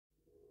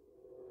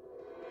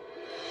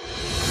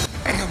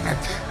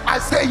I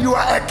say you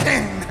are a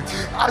king.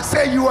 I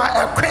say you are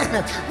a queen,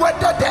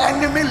 whether the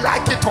enemy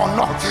like it or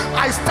not.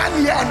 I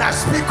stand here and I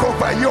speak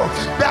over you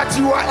that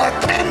you are a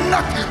king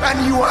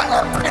and you are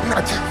a queen,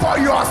 for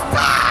your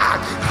star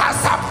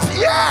has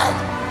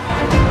appeared.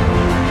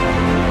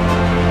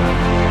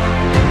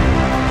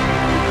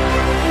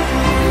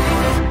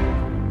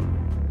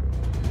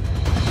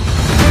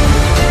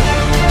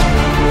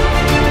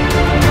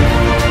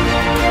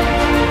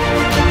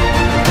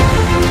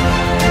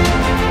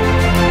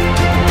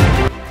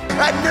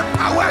 And the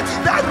power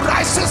that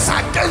rises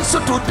against you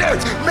today,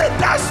 may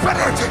that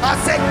spirit, I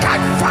say,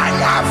 catch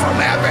fire from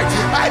heaven.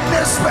 And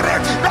the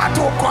spirit that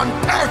will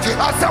contend,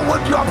 I say,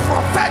 with your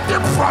prophetic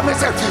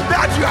promises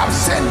that you have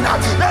seen that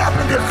have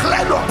been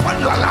declared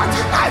upon your life.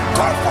 I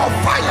call for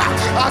fire.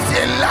 I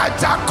say,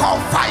 Elijah, call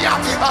fire.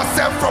 I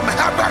say, from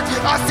heaven.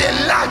 I say,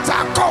 Elijah,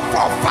 call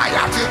for fire.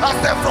 I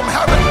say, from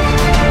heaven.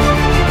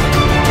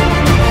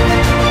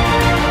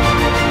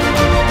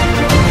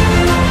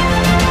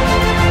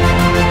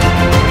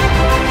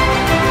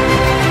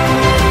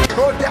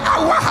 The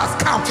hour has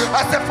come.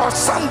 I said for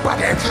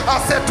somebody, I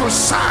said to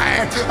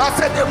shine. I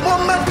said the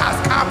moment has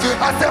come.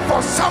 I said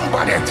for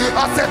somebody,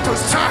 I said to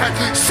shine.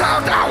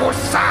 Shout, I will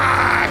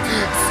shine.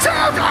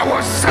 Shout, I will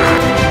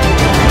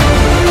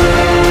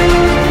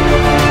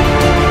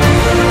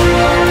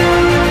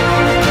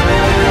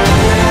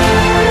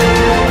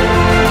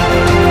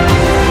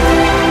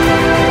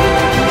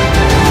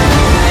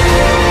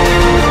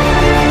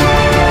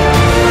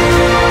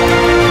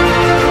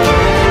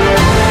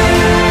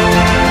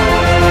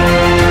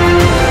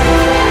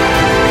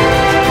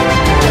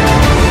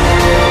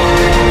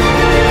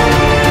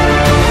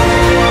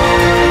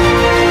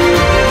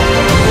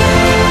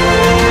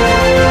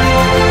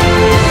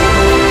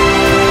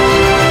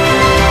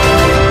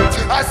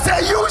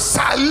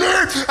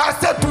I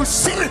said to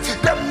see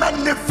the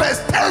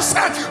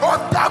manifestation of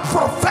that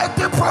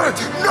prophetic word.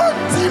 No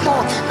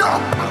demon,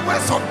 no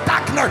powers of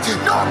darkness,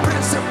 no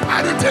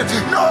principality,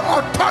 no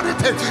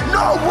authority,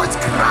 no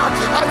witchcraft.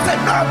 I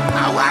said no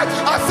power.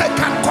 I said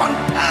can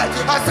compare.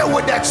 I said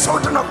with the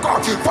children of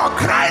God. For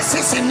Christ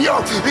is in you,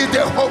 is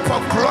the hope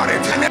of glory.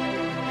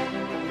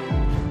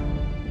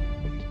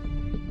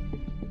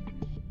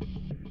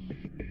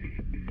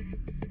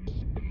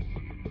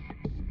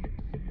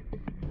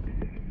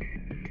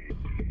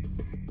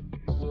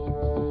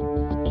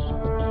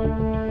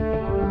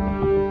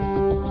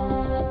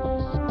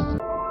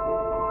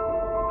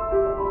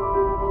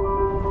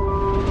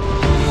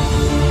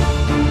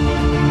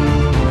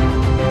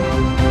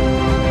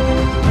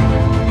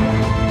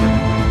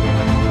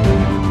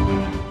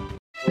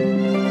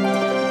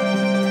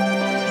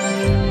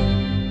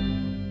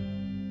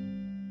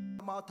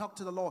 Talk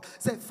to the Lord.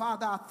 Say,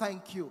 Father, I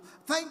thank you.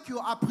 Thank you.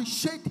 I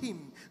appreciate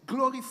him.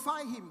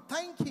 Glorify him.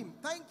 Thank him.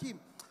 Thank him.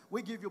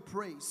 We give you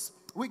praise.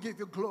 We give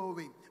you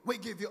glory. We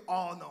give you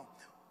honor.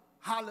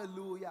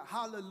 Hallelujah.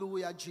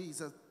 Hallelujah,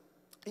 Jesus.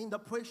 In the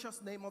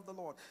precious name of the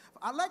Lord.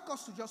 I'd like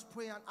us to just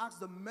pray and ask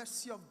the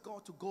mercy of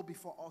God to go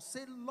before us.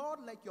 Say, Lord,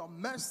 let your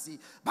mercy.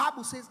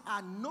 Bible says,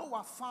 I know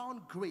I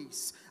found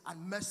grace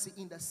and mercy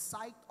in the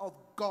sight of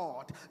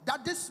God.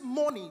 That this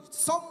morning,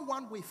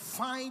 someone will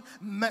find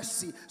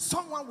mercy.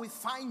 Someone will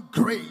find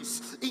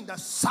grace in the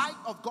sight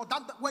of God.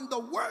 That when the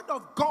word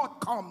of God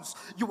comes,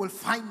 you will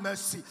find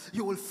mercy.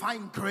 You will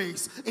find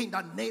grace in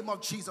the name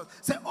of Jesus.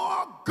 Say,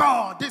 oh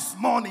God, this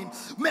morning,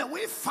 may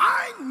we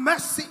find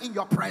mercy in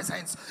your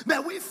presence. May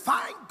we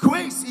find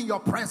grace in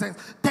your presence.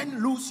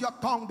 Then lose your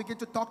tongue. Begin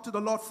to talk to the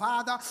Lord.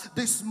 Father,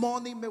 this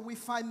morning may we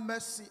find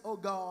mercy, oh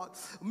God.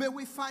 May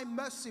we find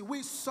mercy.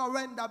 We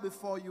surrender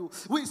before you.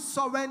 We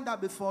surrender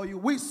before you.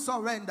 We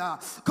surrender.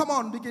 Come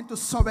on, begin to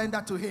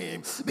surrender to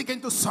him.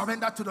 Begin to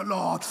surrender to the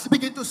Lord.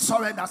 Begin to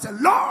surrender. Say,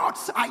 Lord,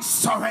 I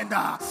surrender.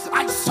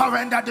 I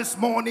surrender this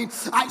morning.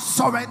 I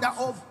surrender,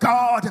 oh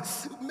God.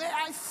 May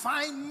I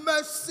find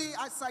mercy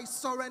as I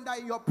surrender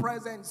in your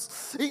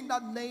presence. In the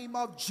name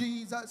of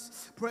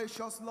Jesus.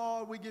 Precious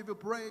Lord, we give you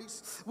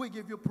praise. We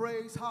give you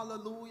praise.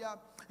 Hallelujah.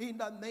 In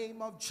the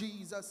name of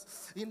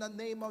Jesus. In the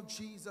name of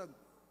Jesus.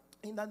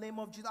 In the name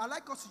of Jesus. I'd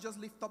like us to just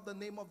lift up the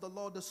name of the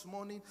Lord this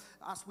morning.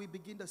 As we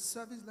begin the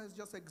service, let's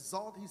just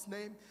exalt his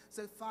name.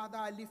 Say, Father,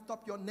 I lift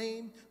up your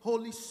name.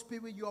 Holy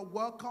Spirit, you are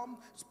welcome.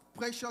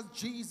 Precious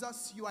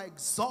Jesus, you are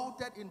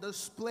exalted in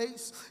this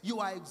place. You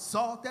are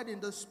exalted in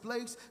this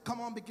place.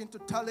 Come on, begin to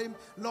tell him,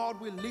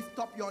 Lord, we lift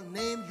up your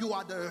name. You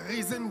are the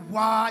reason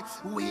why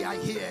we are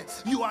here.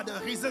 You are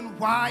the reason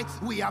why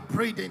we are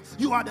breathing.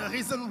 You are the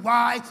reason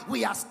why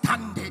we are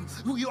standing.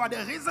 You are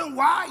the reason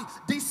why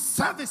this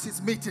service is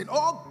meeting.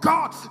 Oh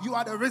God, you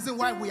are the reason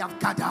why we have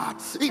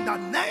gathered. In the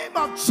name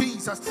of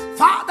Jesus,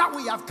 Father,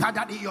 we have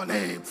gathered in your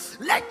name.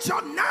 Let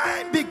your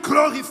name be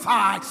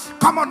glorified.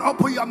 Come on,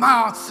 open your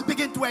mouth.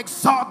 Begin to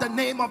exalt the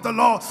name of the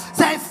Lord.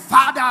 Say,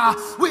 Father,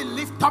 we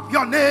lift up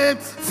your name.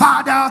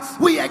 Father,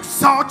 we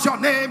exalt your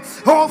name.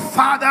 Oh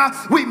Father,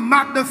 we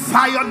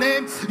magnify your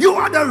name. You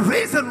are the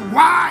reason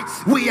why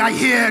we are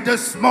here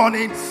this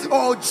morning.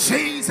 Oh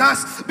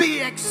Jesus,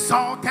 be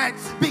exalted,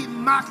 be magnified.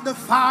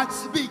 magnified,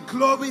 be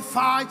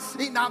glorified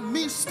in our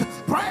midst.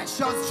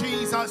 Precious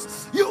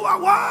Jesus, you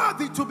are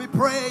worthy to be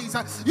praised.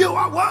 You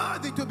are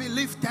worthy to be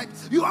lifted.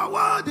 You are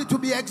worthy to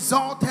be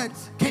exalted.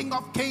 King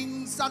of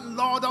kings and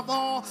Lord of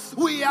all,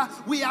 we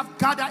have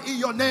gathered in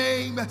your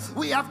name.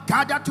 We have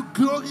gathered to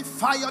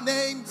glorify your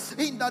name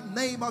in the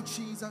name of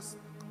Jesus.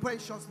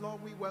 Precious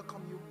Lord, we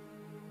welcome you.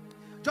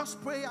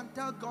 Just pray and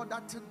tell God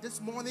that this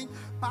morning,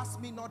 pass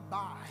me not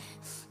by.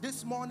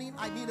 This morning,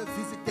 I need a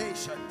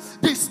visitation.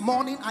 This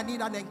morning, I need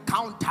an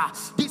encounter.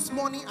 This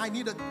morning, I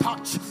need a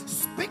touch.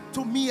 Speak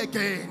to me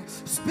again.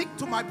 Speak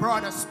to my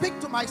brother. Speak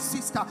to my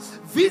sister.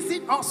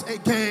 Visit us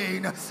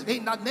again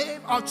in the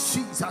name of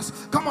Jesus.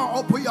 Come on,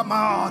 open your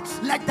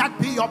mouth. Let that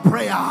be your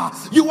prayer.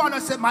 You want to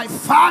say, my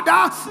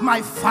Father,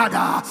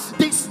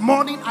 this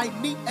morning, I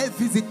need a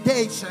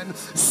visitation.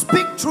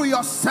 Speak through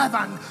your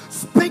servant.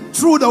 Speak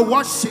through the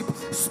worship.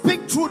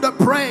 Speak through the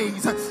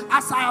praise.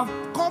 As I have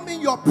come in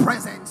your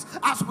presence,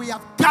 as we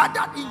have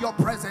gathered in your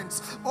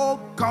presence, oh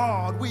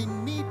God, we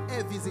need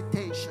a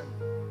visitation.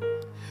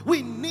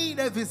 We need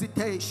a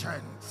visitation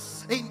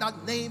in the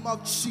name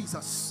of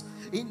Jesus.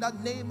 In the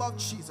name of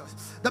Jesus.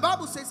 The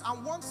Bible says,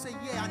 and once a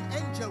year an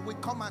angel will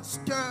come and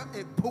stir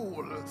a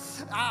pool.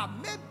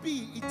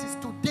 Maybe it is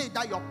today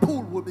that your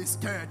pool will be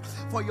stirred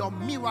for your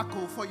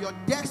miracle, for your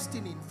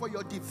destiny, for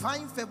your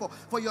divine favor,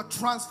 for your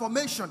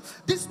transformation.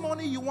 This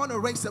morning you want to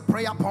raise a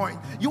prayer point.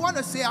 You want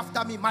to say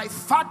after me, my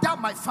Father,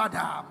 my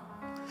Father,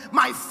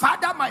 my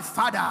Father, my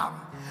Father,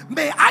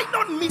 may I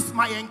not miss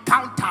my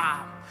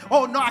encounter.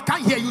 Oh no, I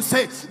can't hear you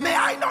say, may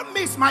I not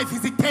miss my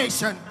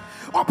visitation.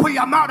 Open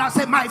your mouth and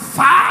say, my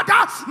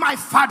Father,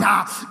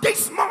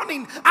 this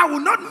morning I will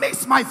not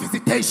miss my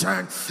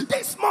visitation.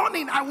 This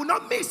morning I will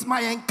not miss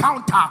my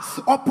encounter.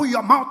 Open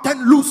your mouth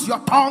and loose your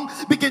tongue.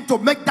 Begin to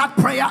make that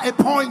prayer a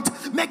point.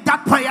 Make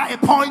that prayer a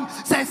point.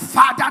 Say,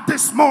 Father,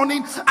 this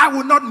morning I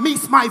will not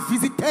miss my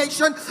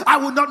visitation. I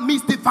will not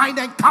miss divine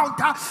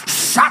encounter.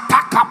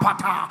 Shata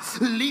kapata,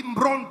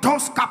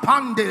 limbrontos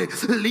kapande,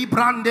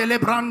 librande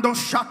lebrando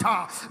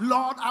shata.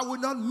 Lord, I will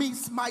not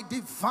miss my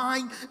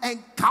divine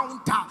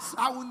encounter.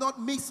 I will not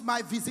miss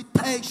my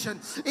visitation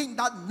in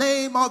the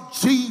name of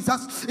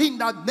Jesus. In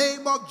the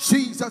name of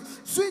Jesus.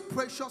 Sweet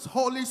precious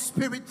Holy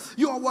Spirit,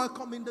 you are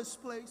welcome in this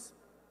place.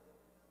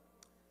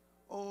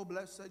 Oh,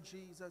 blessed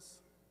Jesus.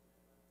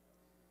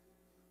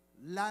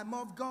 Lamb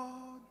of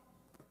God,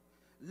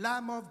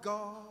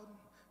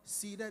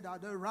 seated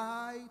at the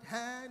right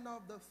hand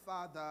of the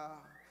Father.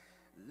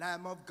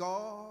 Lamb of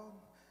God,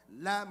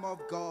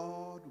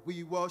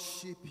 we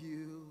worship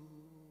you.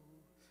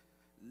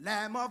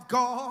 Lamb of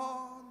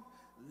God,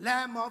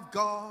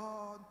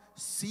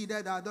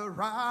 seated at the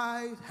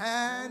right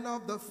hand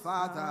of the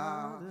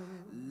Father.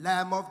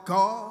 Lamb of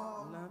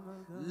God,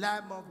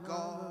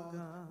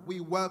 we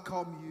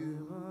welcome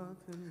you.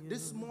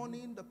 This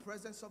morning, the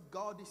presence of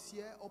God is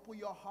here. Open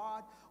your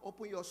heart,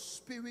 open your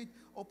spirit,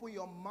 open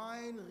your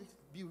mind.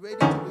 Be ready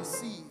to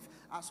receive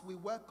as we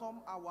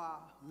welcome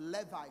our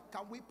Levite.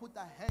 Can we put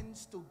our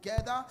hands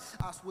together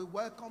as we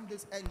welcome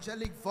these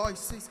angelic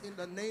voices in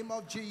the name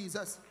of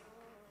Jesus?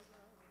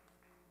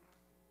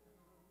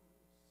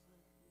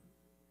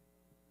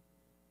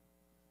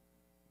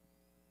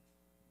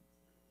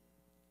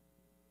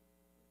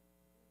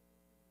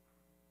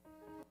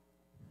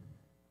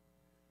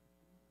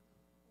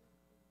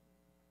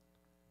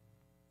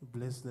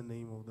 Bless the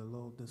name of the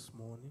Lord this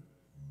morning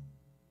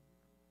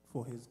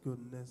for his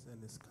goodness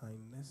and his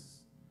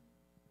kindness.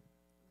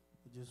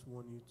 I just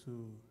want you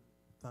to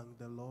thank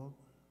the Lord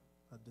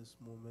at this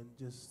moment.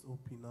 Just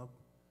open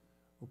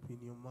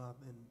your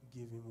mouth and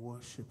give him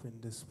worship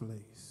in this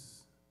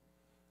place.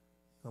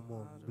 Come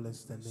on,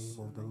 bless the name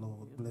of the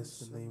Lord. Bless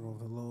the name of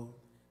the Lord.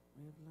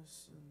 We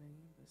bless your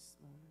name this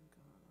morning,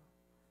 God.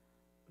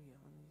 We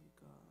honor you,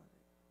 God.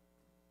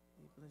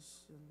 We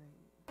bless your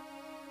name. We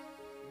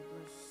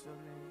bless your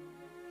name.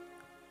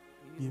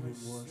 Give him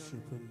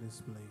worship in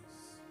this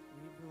place.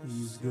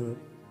 He is good.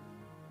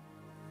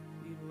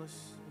 We bless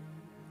you.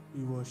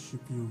 We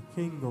worship you,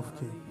 King of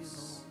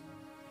Kings.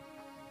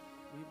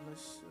 We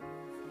bless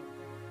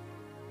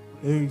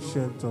you.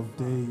 Ancient of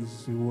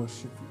days, we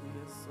worship you. We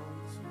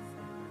exalt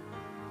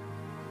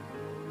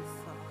you,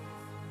 Father.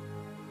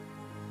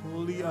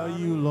 Holy are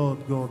you, Lord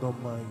God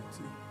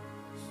Almighty.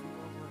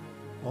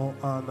 All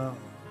honor,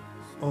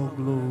 all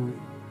glory,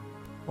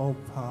 all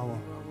power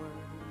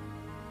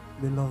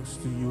belongs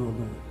to you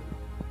alone.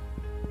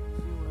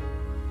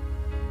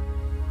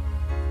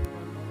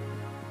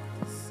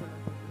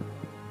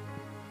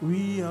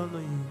 We honor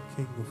you,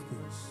 King of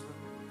Kings.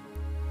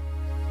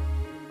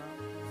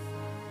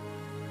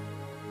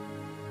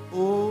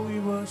 Oh, we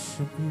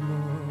worship you,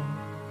 Lord.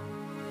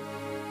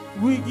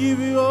 We give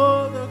you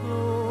all the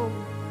glory.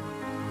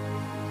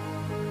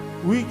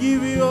 We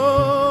give you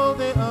all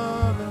the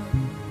honor.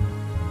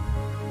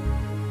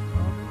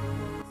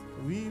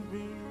 We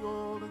bring you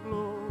all the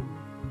glory.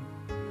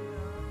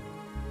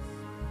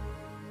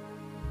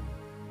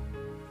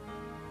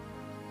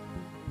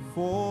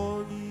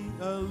 For he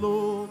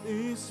alone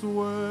is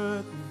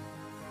worthy.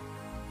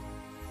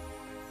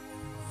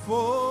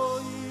 For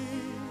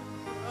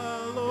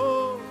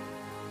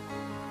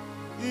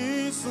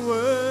is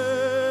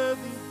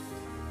worthy,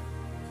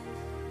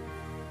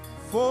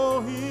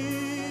 for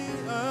he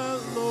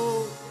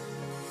alone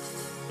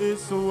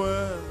is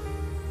worthy.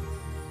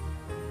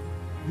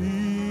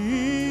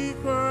 He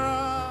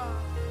cries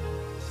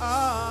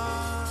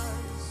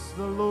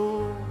the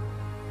Lord,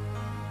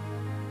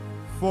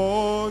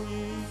 for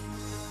he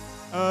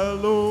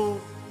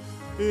alone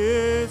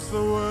is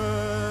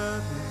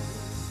worthy,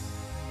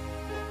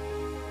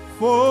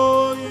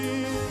 for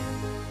he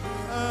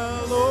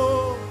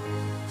alone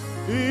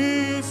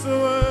is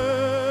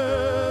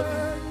worthy,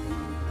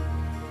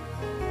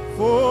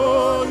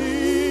 for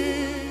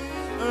he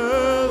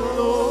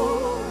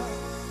alone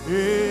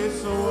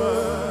is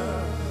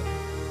worthy.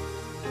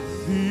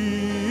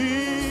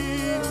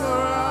 He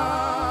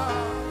cries,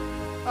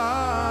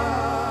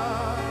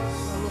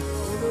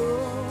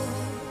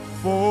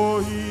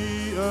 for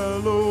he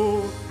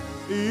alone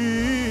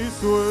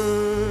is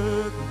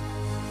worthy,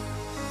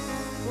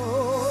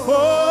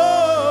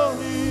 for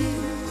he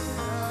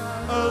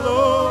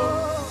alone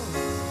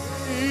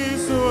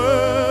is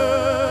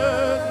worthy,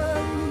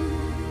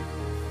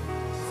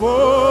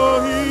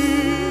 for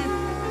he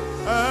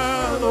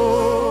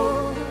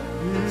alone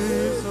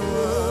is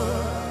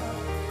worthy.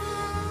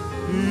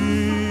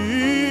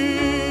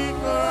 He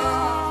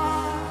cries,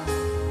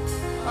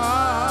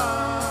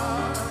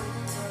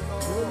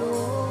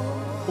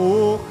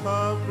 oh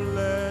come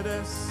let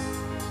us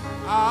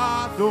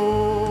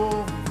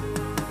adore.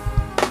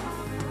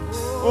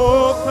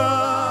 Oh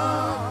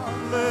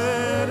come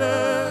let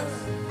us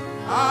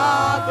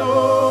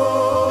adore.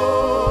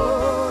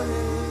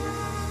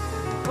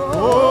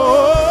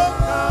 Oh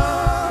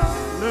come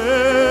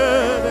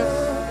let us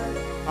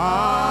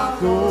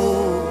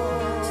adore.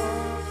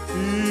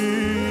 He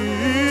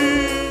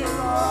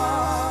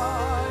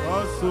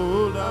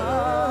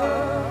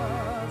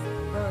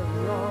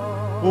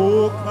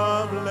oh,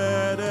 come,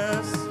 let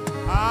us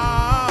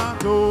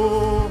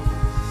adore.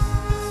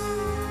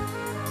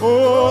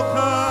 Oh,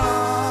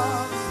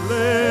 come,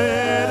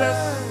 let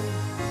us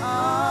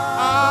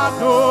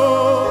adore.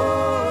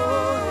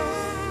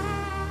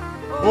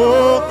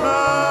 Oh,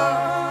 come,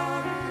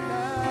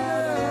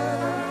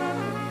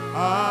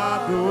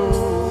 adore.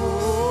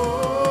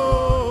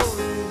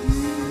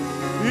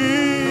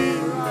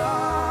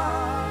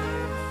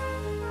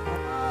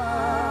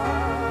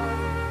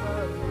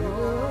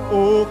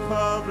 Oh,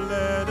 come,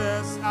 let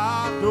us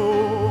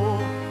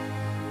adore.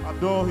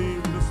 Adore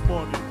him this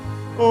morning.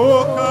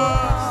 Oh,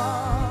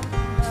 come,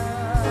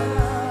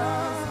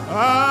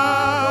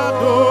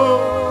 adore.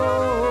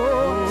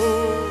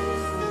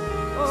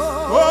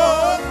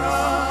 Oh,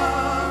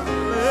 come,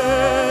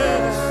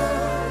 let us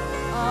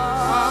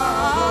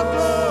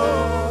adore.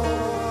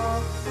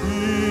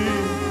 He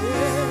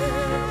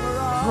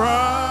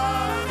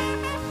cries,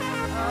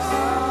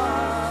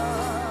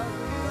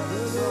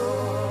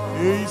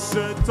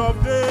 Ancient of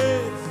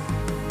days,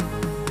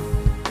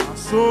 our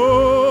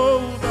soul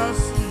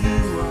that's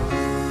you are,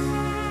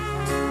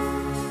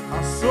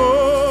 our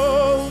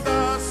soul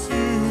that's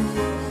you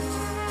are,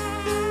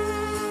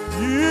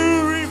 you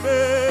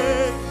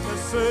remain the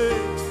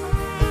same.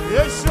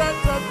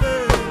 Ancient of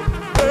days,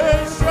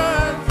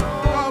 ancient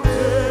of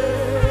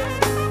days,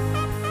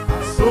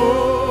 our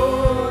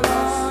soul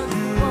that's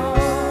you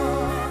are,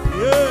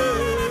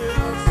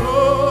 yeah, our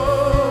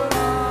soul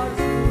that's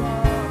you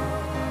are,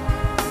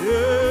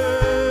 yeah.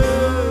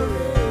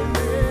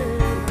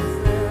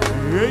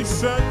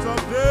 Ancient of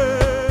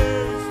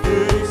days,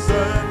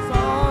 ancient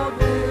of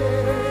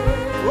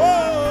days, oh,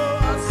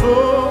 our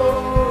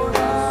soul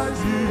as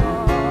you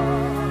are,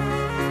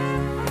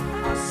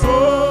 our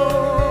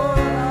soul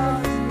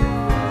as you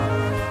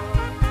are,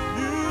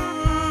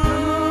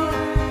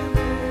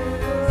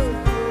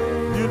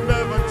 you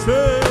never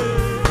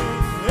change.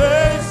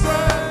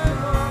 Ancient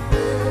of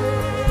days,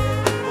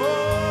 oh,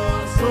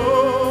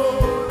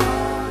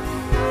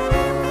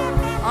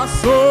 our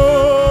soul,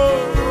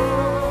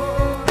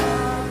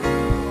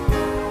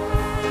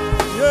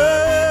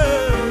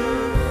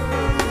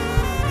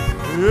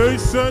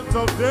 ancient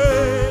of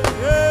days,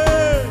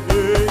 yeah,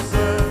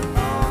 ancient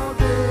of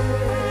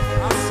days,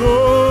 our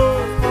soul,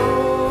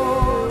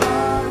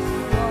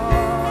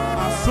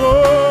 our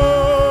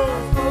soul,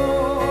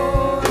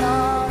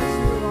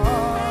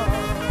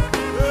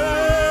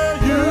 yeah,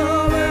 you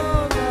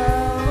will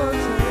never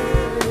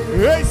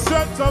change.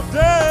 Ancient of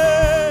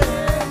days,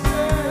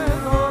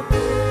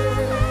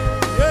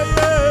 yeah,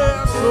 yeah,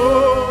 our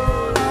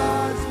soul,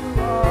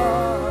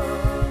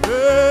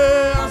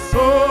 yeah, our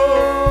soul.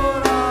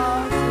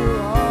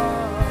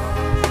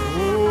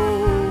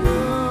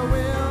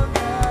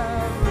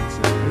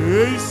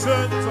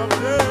 Ancient of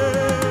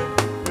days,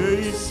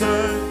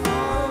 ancient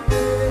of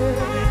days,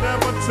 you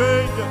never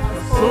change.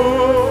 Our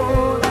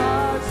soul,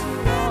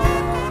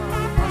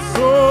 our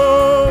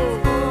soul,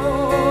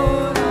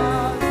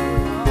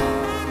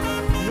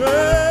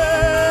 yeah.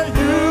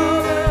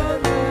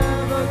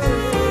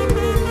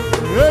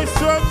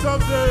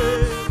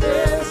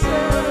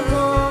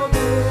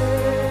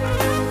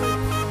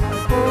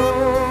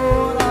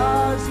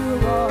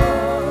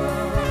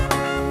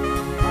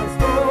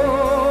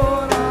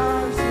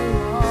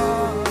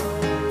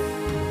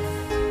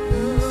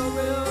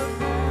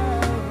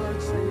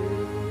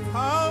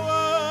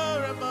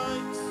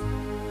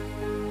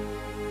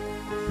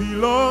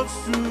 belongs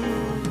to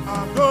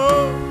our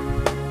God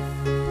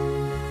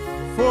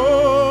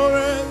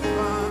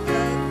forever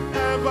and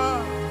ever.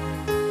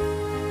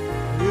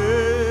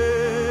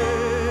 Yeah.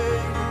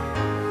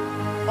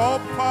 All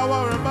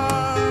power and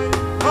might,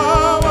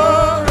 power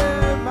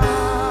and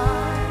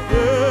might,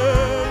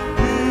 yeah,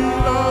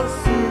 belongs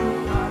to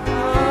our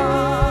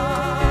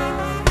God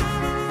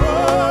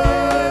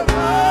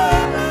forever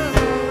and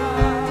ever.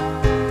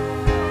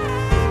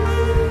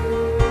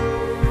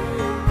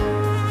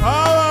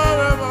 Power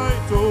and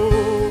might, oh,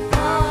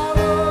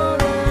 power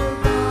and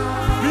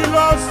might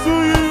belongs to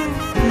you,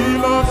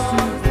 belongs to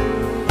you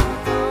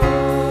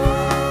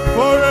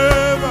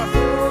forever.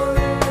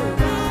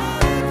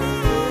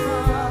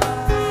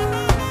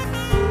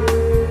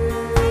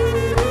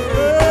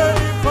 Hey,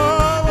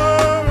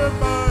 power and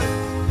might,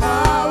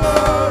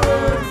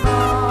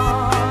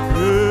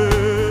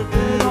 yeah,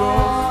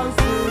 belongs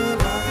to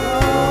our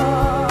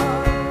God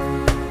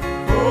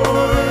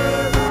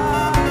forever.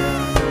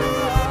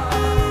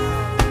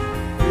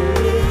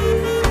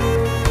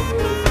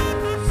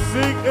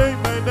 Sing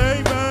amen,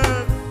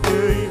 amen,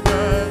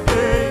 amen,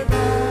 amen.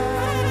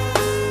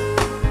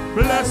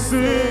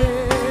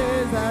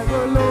 Blessings and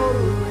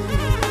glory,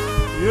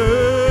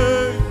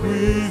 yeah,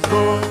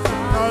 wisdom,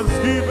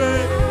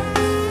 thanksgiving,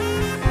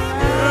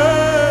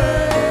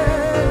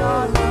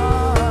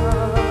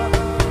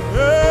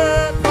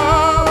 yeah,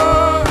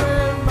 power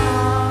and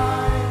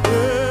might,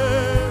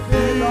 yeah,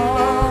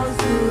 belongs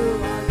to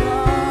our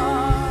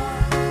God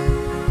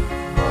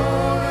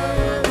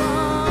forever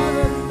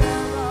and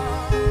ever.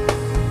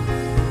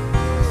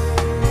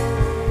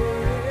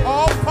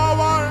 All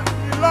power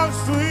belongs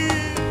to Him.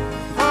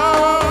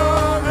 Power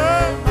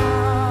and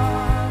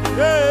might,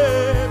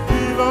 yeah,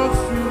 belongs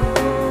to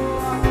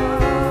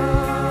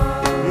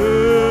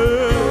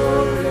yeah.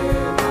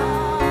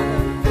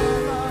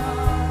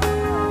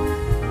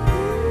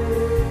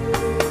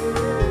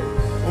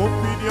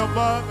 Open your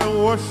mouth and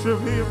worship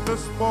Him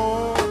this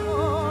morning.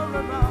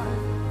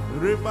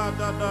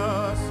 Ribadada,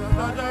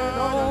 sadada.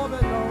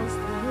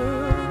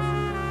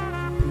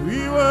 We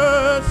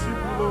worship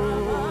you,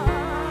 Lord.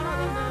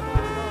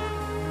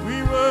 We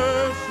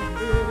worship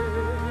you.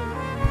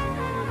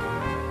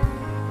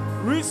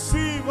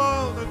 Receive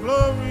all the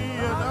glory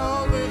and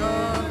all the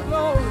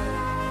honor.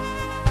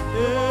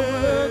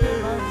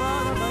 Yeah.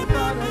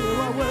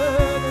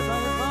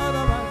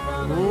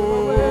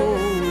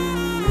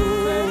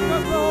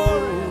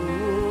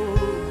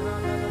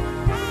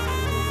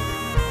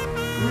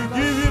 We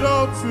give it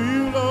all to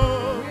you,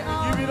 Lord. We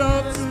give it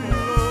all to you,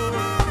 Lord.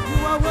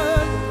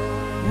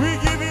 We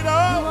give it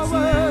all to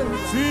you,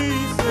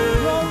 Jesus.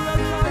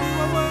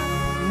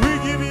 We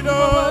give it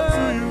all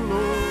to you,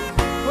 Lord.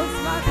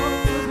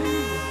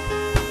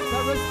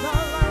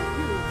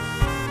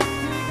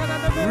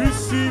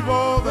 Receive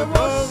all the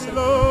glory,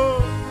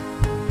 Lord.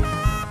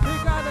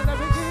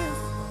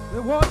 We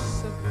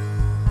worship,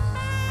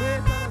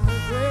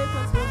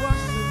 greatest, we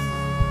worship.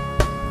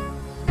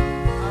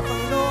 Alpha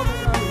and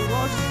Omega, we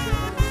worship.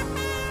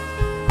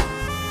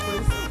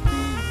 Prince of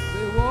Peace,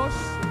 we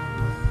worship.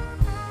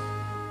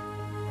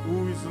 Who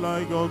is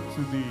like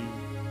unto thee?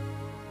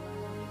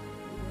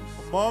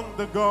 Among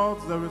the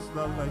gods there is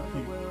none like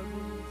you.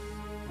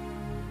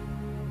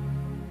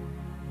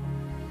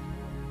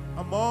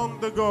 Among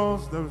the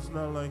gods there is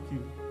none like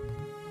you.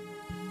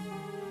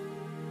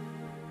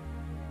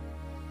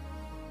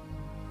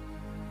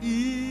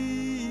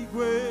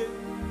 Igwe,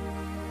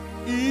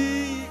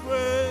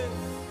 Igwe,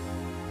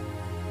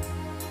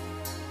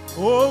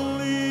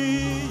 only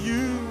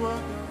you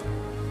are God.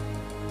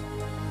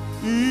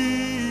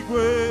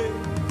 Igwe,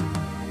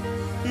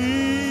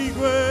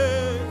 Igwe,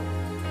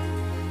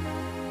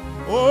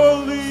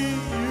 only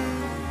you.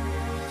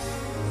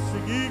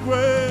 Sing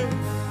Igwe,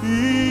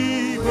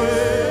 Igwe,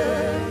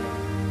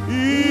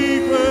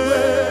 Igwe,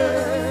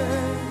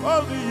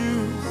 only you.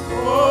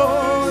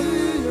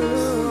 Only you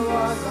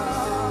are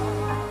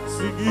God.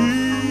 Sing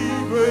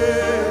Igwe,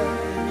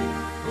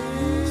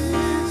 Igwe,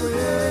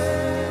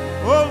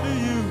 only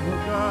you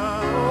are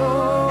God.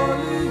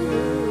 Only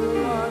you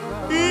are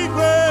God.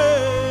 Igwe,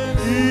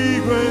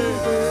 Igwe,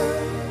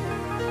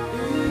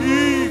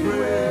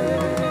 Igwe,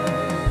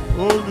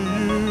 only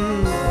you.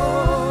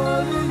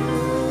 Only you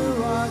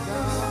are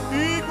God.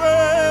 Igwe,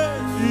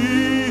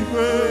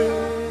 Igwe,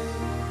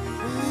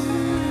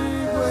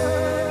 Igwe,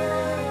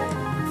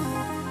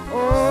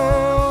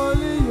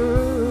 only you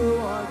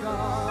are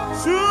God.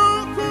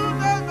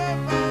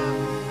 Sukunemema,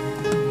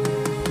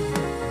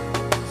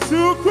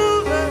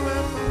 Sukunemema,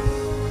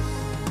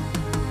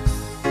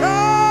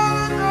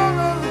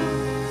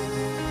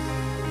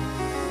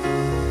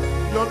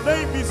 your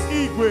name is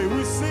Igwe.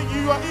 We sing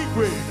you are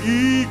Igwe.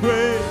 Igwe.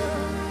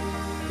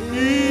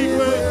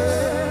 Igwe.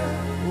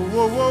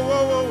 Whoa, whoa,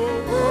 whoa, whoa,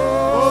 whoa.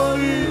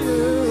 Only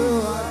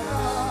you are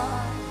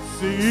God.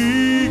 Sing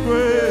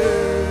Igwe.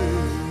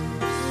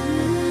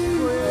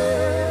 Igwe.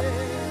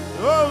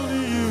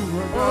 Only you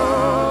are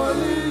God.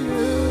 Only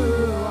you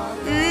are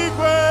God.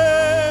 Igwe.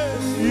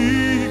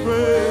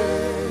 Igwe.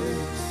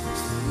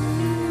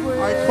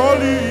 I call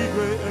you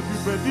Igwe.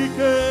 Everybody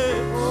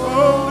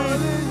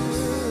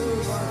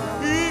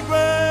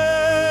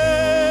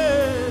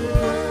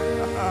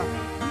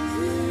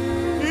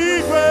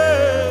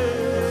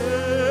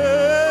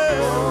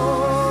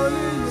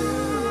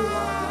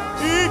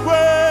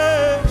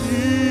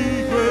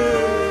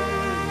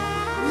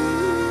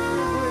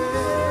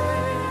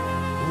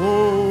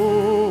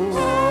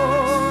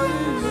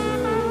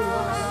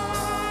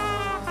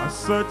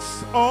Search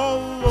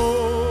all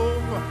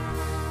over,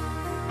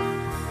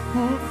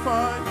 could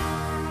find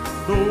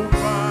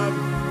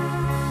nobody.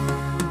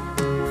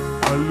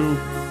 I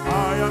look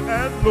higher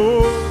and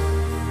low,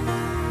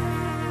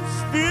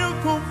 still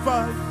could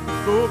find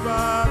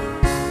nobody.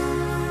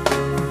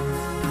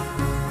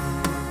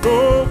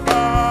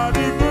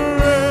 Nobody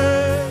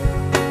great,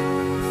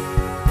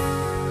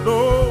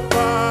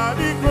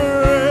 nobody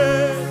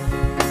great,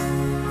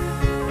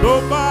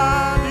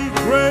 nobody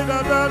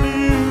greater than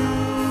you.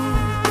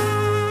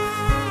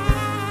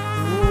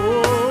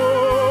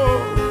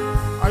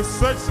 I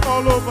searched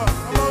all over.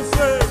 Come on,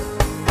 say.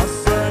 I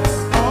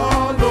searched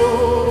all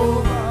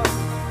over.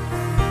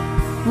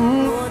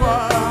 Could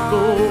find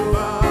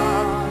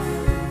nobody.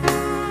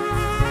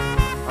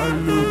 I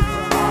looked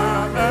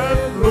high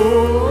and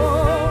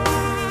low.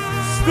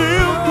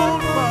 Still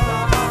couldn't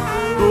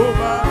find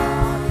nobody.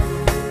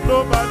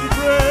 Nobody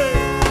great.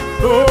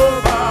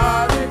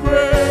 Nobody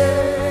great.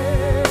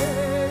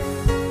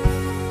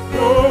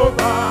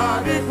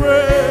 Nobody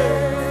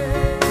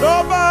great.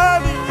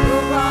 Nobody.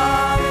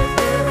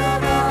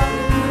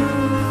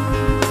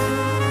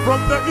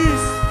 From the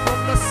east, from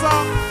the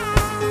south,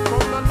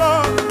 from the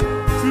north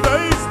to the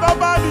east,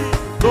 nobody,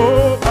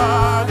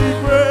 nobody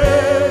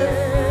great,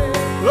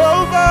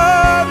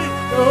 nobody,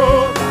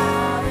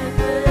 nobody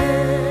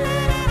great,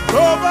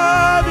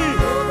 nobody,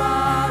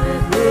 nobody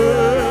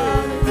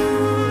great,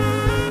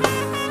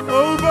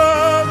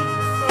 nobody,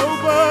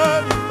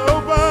 nobody,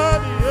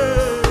 nobody,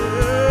 yeah.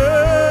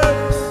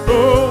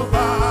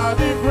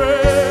 Nobody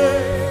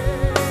great,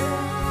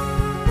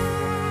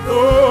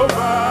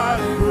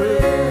 nobody great.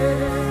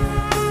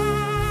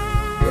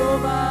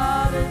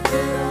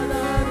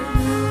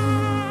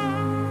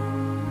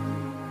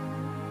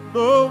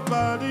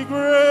 Nobody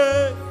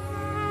great,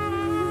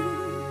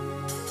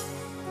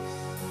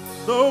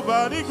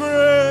 nobody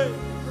great,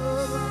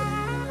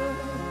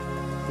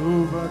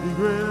 nobody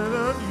greater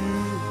than you.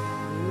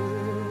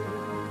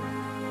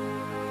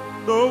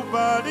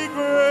 Nobody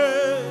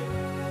great,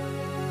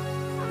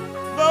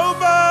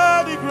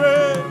 nobody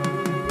great,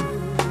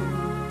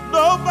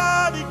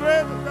 nobody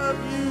greater than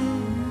you.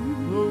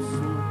 Oh,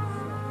 so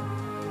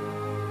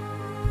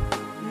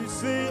you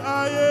say, I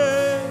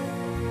am.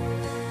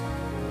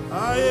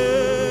 Aye,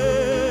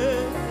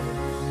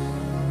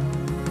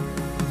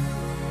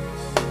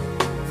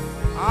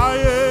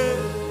 aye,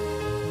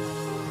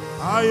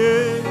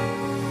 aye,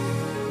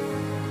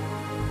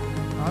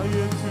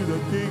 aye to the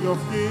King of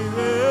Kings.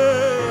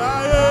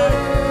 Aye,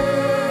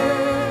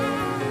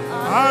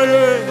 aye, aye,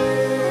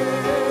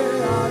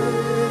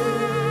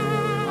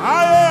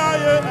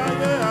 aye,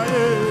 aye,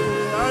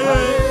 aye.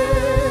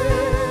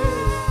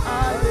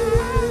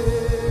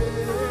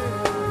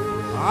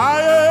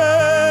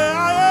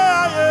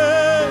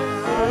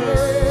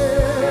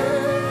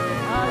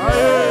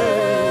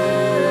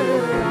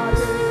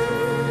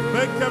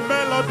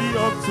 Melody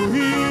unto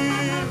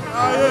him.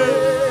 Aye.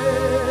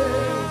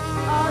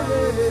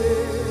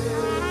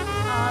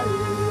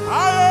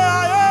 Aye.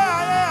 Aye.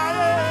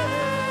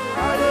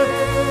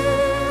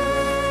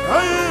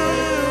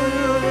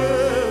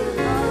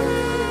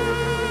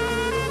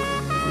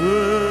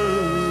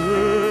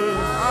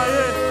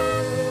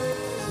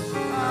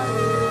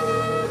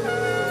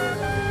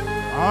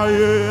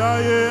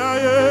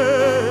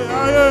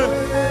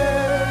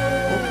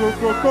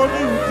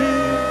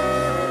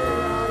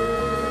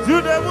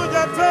 Jude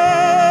mujate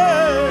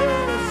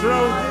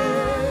Israudi.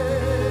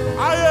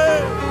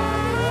 Aye.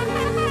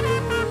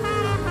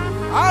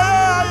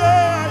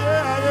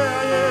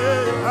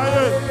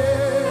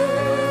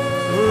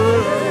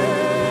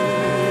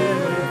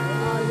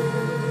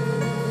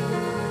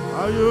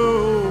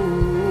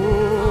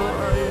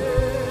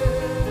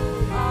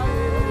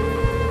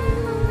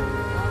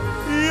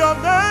 Your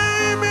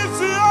name is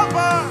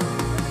Jehovah.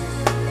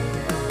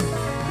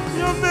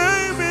 Your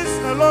name is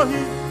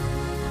Elohim.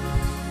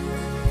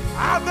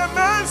 At the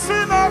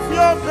mention of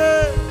your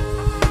name,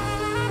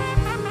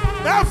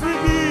 every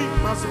knee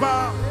must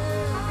bow.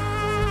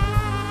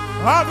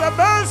 At the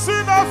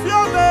mention of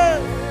your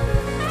name,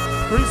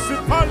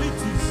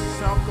 principalities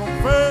shall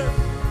confess.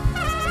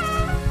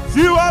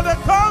 You are the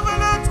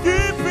covenant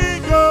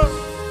keeping God.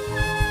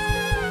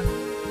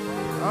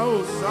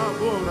 Oh,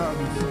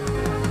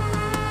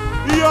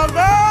 your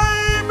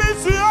name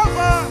is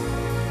Jehovah.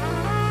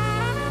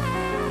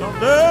 Your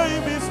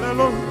name is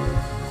Elohim.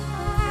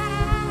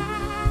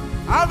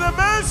 At the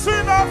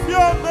mention of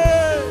your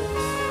name,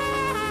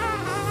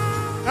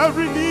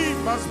 every knee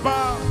must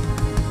bow.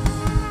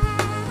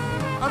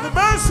 At the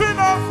mention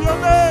of your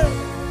name,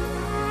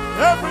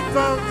 every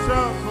tongue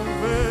shall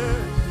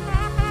confess.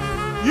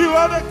 You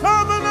are the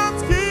covenant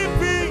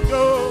keeping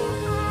God.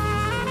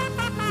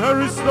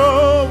 There is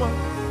no one.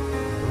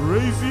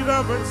 Raise it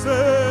up and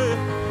say,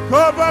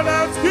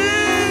 covenant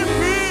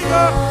keeping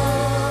God.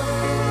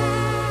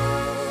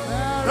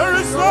 There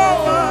is no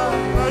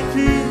one like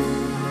you.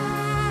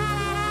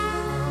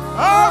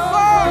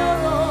 Alpha.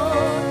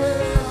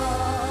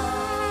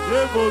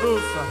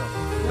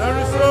 There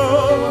is no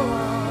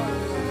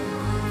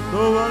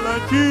one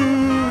like you.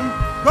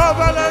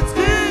 Covenant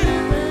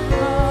keeping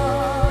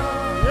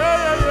God.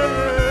 Yeah.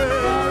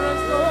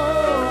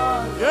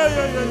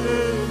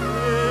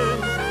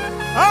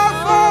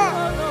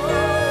 Alpha.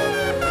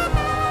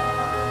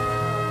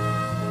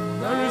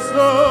 There is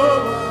no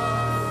one.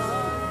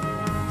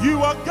 You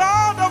are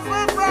God of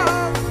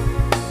Abraham,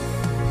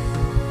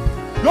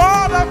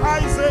 God of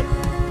Isaac,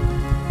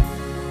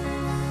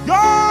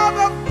 God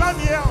of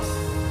Daniel,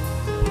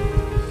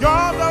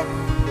 God of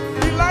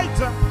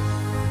Elijah.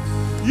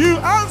 You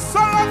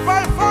answered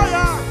by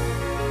fire,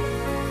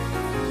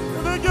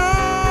 the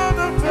God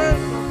of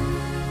Jacob,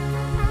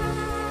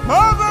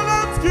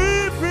 covenant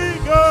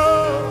keeping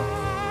God.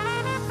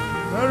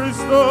 There is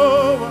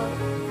no one.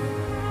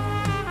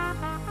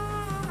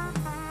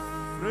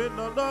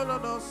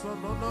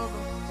 No.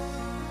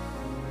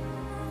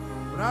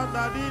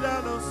 Randadida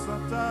no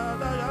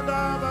Santana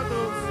Yadaba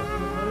no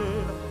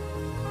Santana.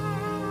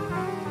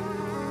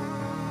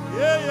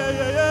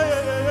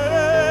 Yeah.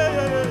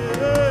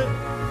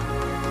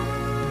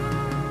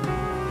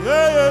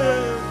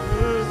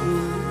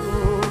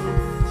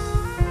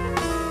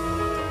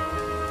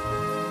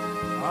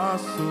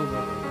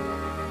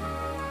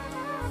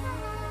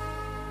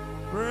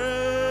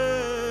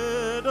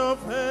 Bread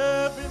of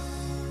heaven,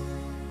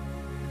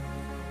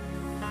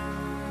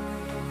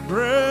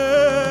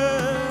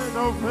 bread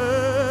of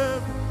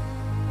heaven,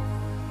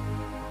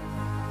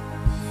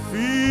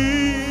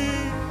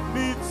 feed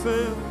me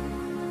till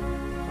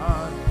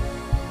I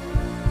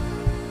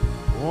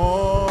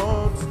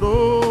want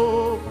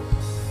no more.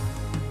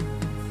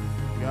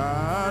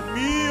 Guide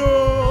me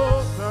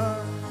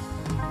over,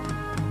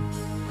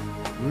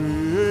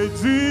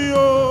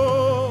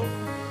 radio,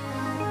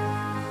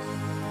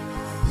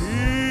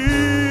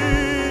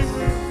 bring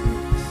me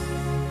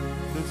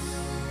this.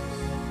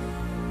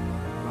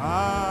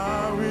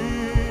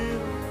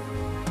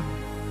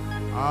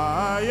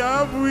 I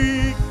am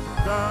weak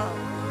now.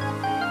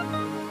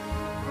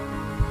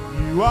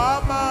 You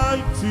are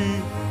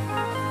mighty.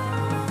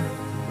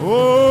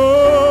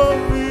 Oh,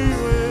 we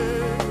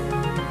will.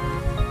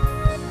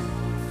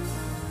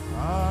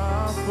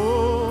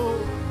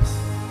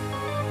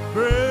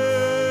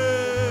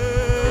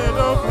 Bread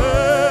of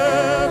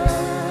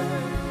heaven,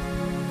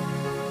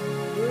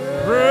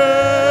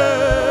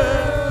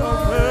 bread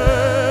of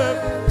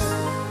heaven,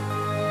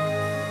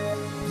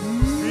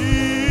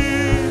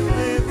 feed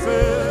me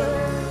till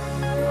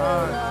I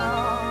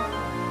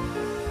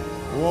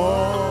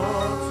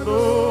want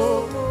no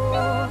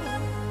more.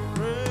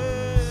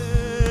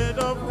 Bread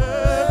of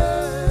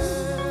heaven,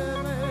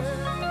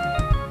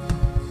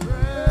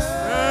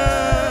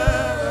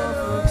 bread of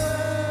heaven.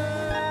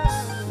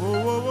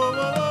 Whoa.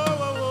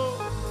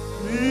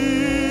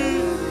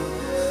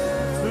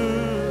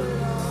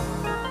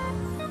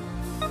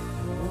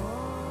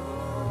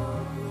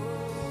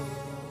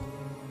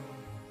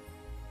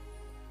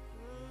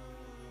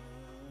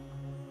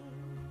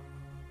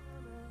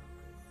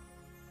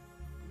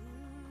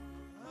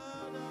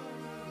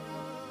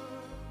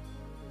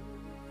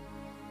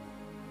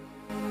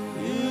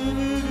 Feed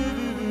me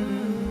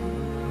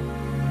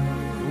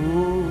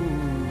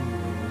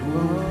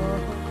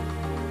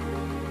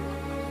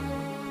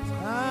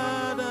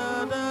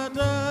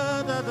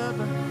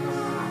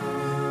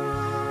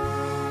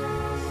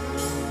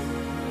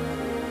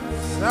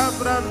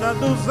Sabranda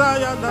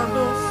duzaya da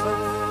dosa.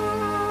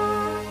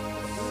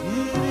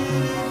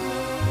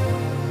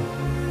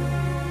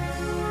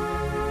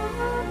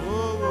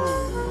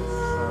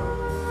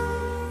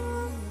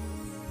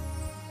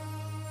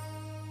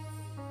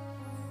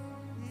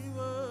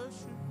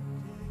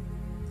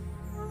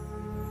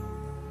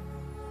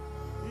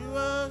 We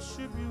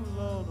worship you,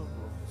 Lord of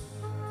Lords.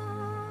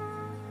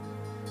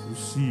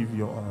 Receive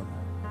your honor.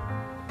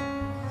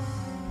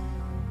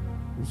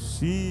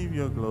 Receive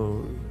your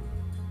glory.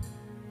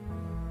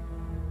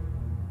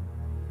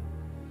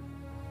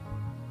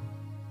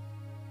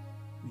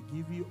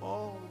 Give you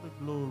all the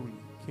glory,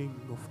 King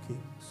of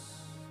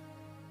Kings.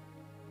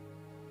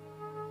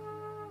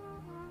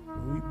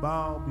 We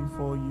bow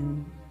before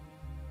you,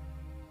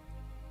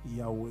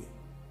 Yahweh.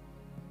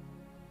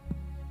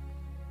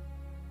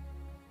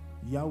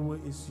 Yahweh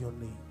is your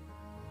name.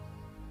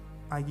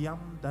 I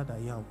am that I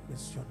am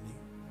is your name.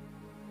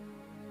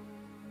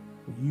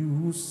 You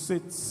who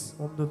sits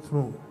on the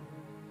throne,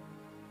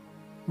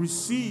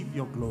 receive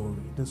your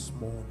glory this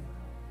morning.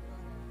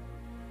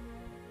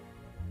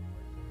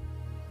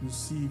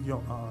 Receive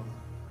your honor.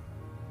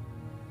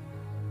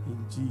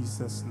 In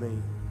Jesus'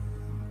 name.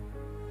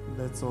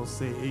 Let's all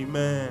say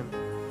amen.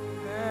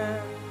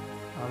 Amen.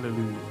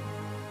 Hallelujah.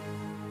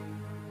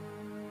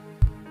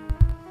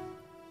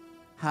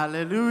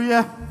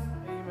 Hallelujah.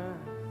 Amen.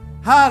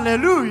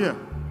 Hallelujah.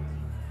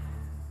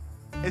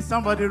 Is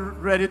somebody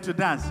ready to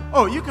dance?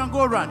 Oh, you can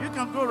go around. You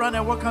can go around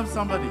and welcome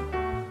somebody.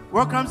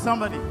 Welcome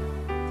somebody.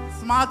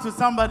 Smile to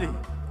somebody.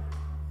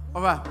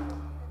 Over.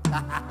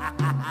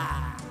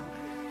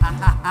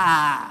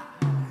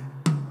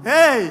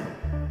 Hey!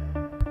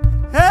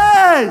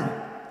 Hey!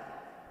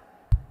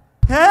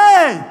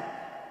 Hey!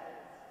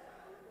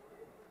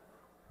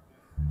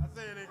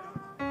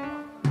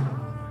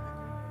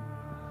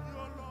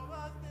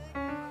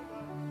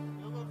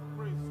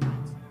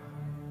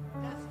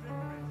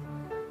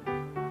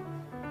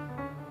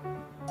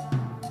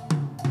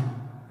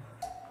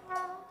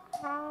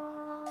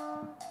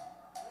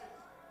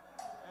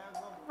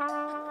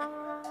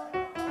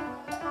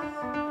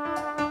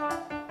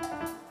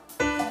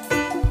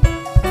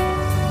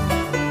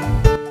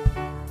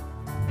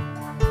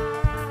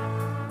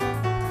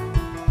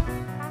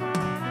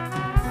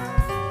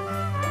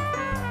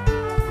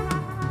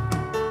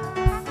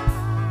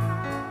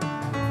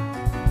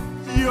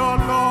 Your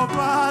love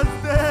has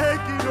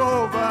taken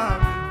over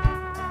me,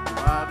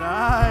 but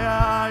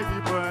I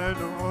depend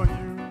on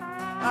you.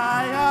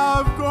 I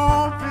have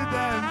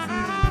confidence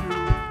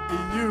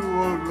in you,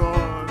 oh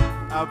Lord.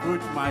 I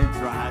put my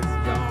trust.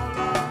 Your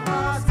love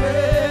has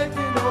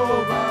taken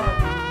over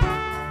me,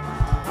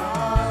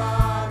 but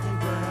I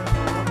depend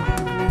on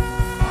you.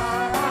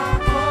 I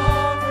have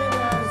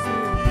confidence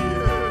in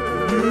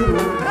you.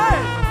 Hey!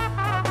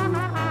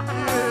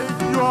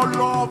 Your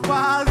love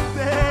has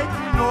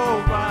taken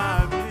over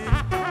me.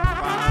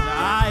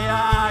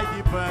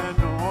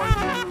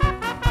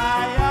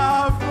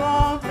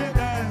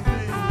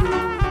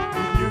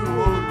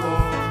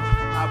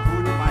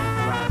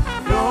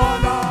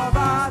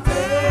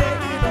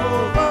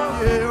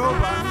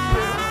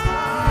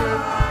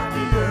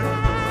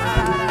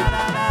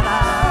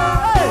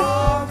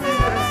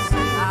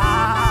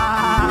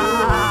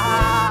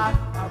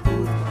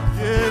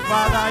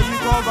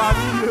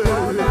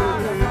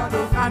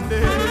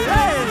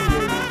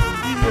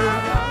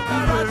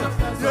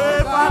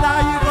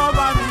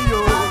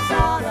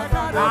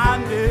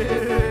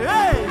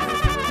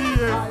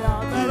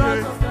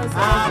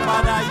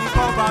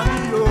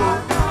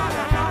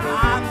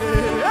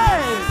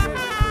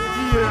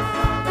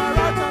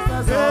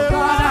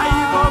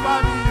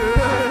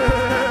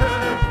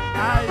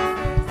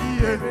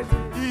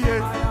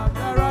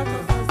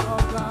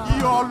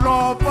 Your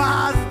love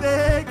has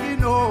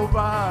taken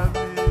over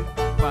me,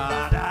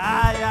 but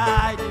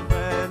I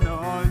depend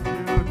on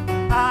you.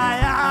 I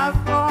have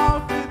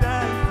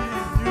confidence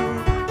in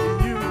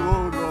you,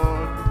 oh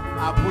Lord.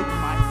 I put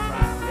my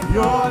trust.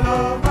 Your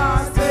love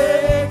has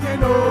taken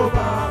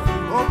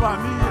over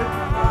me,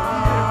 I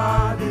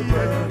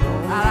depend on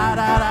you. I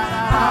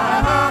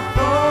have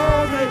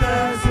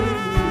confidence in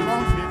you,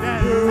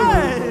 confidence.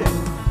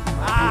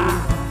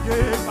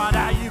 Yeah,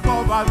 Father, you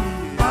cover me.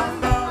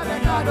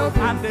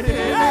 And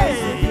hey,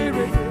 Father,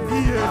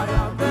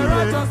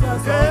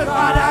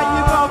 you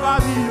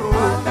cover me,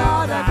 and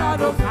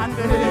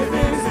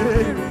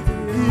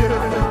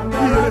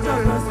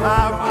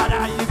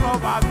Father, you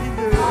cover me,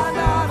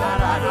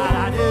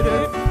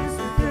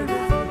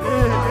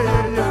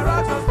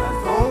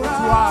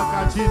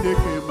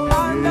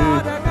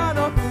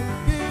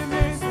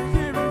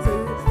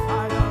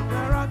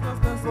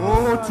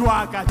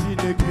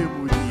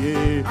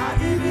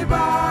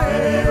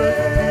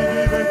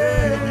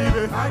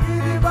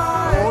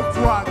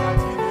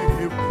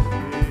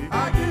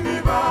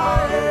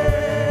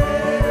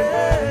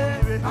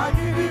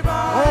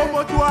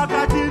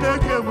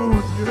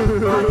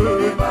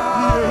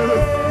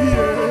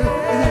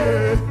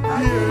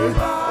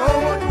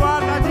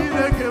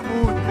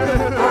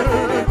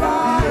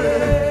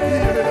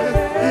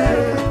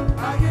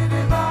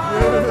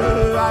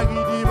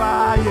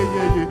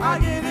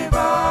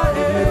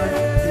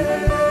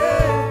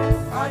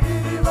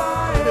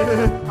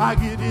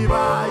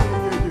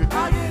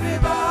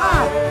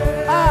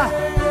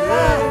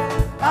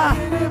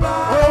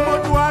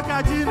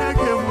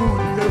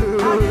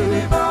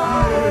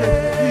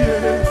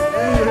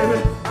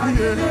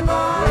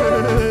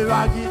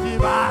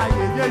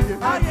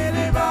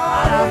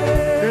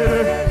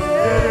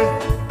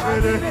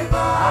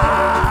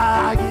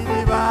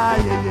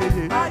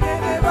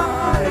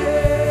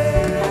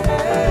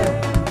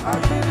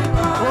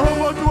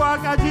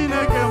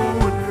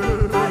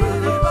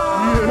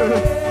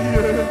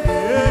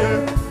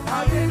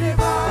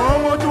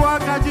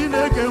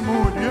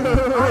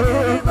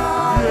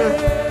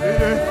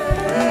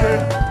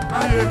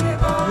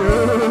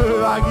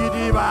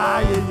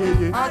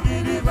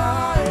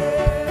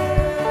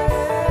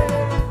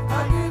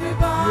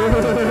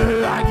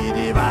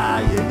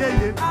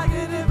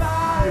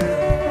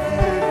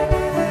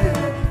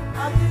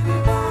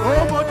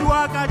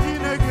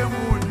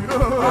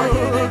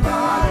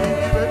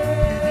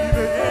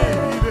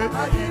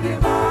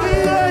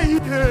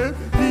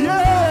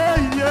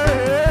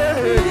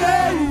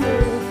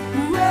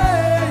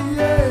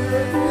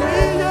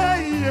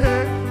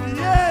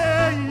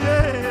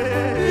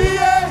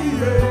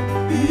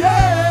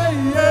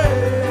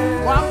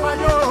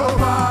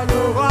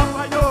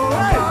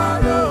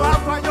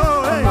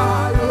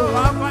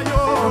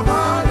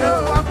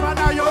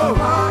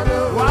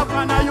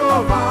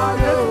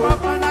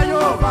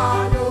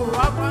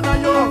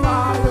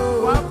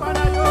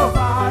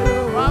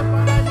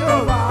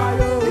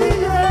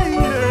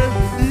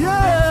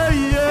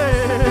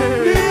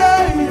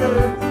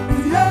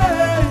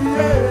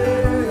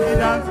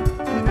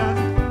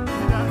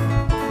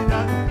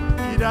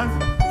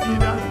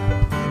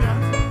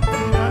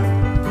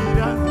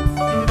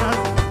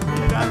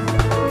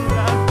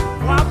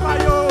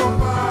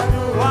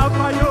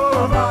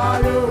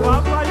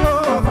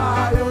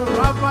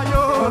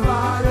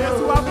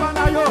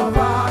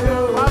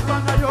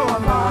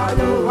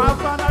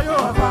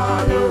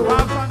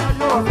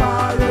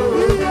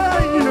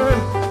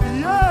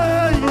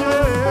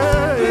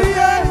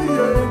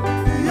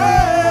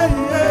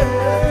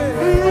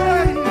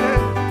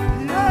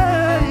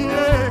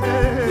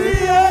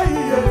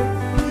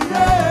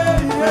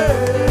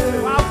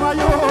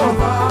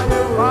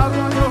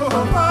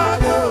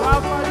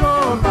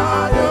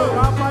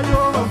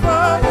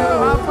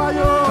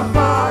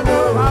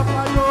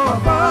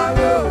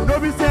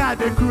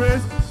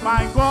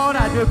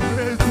 the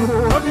praise,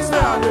 oh. Let me say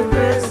I the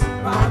praise,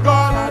 my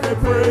God I the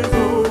praise,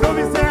 oh. Let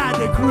me say I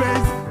the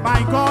grace,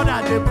 my God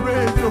I the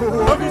praise,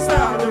 oh. Let me say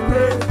I the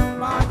praise,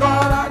 my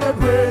God I the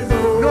praise,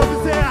 oh. Let me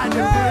say I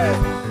the praise,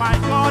 my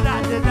God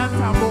I the dance,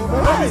 oh.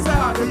 Let me say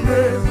I the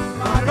praise,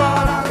 my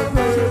God I the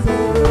praise, oh.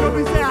 Let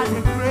me say I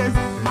the praise,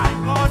 my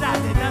God I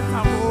the dance,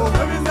 oh.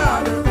 Let me say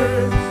I the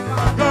praise,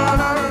 my God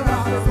I the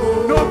dance,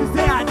 oh. Let me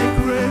say I the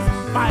grace,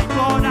 my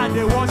God I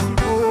the worship,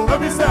 oh.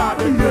 Let me say I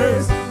the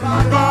grace,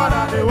 my God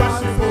I the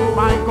worship, oh.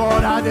 My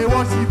God I the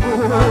worship,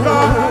 oh. My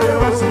God I the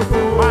worship,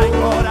 oh. My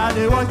God I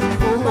the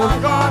worship, oh. My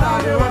God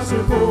I the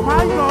worship, oh.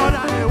 My God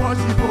I the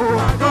worship, oh.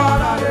 My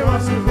God I the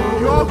worship, oh.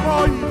 Your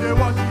God is the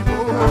worship,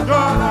 oh. My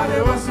God I the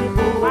worship,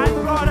 oh. My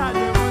God I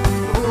the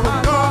worship, oh. My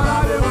God I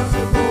the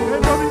worship, oh.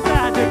 Let me say I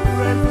the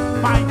grace,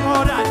 my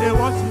God I the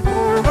worship,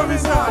 oh. Let me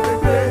say I the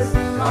grace,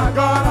 my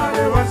God I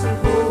the worship,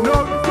 oh.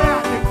 Let me say I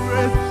the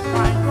grace,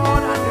 my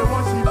God I the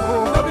worship,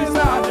 oh. Let me say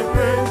I the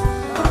grace,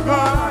 my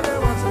God I the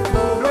worship,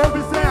 oh. Let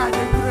me say I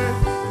the grace,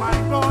 my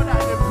God I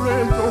the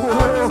praise, oh.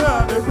 Let me say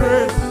I the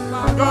grace,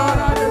 my God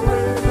I the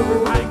praise, oh.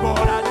 My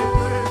God I the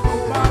praise,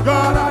 oh. My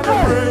God I the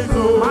praise,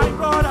 oh. My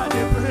God I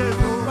the praise,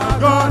 oh. My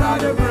God I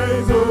the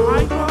praise, oh.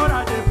 My God I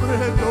the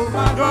praise, oh.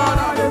 My God I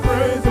the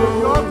praise, oh.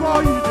 Your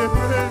God is the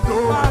praise, oh.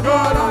 My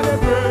God I the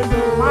praise, oh.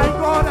 My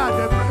God I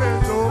the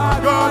praise, oh. My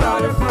God I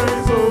the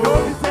praise, oh.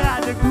 Don't be say I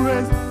the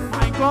grace,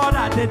 my God I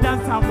the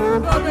dance, oh.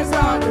 Don't be say I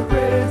the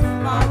praise,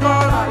 my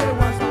God I the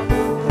worship, oh.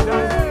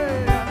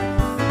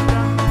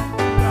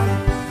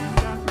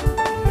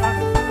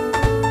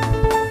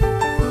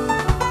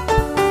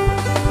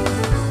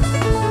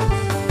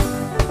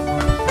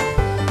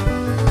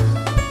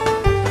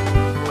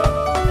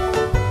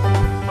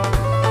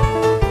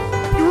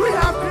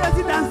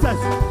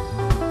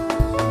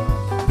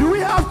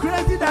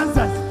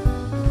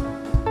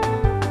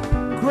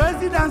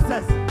 Crazy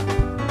dancers.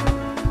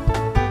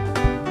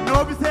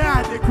 Nobody say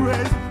I the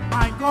grace,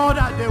 my God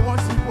I the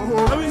worship,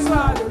 oh. Nobody say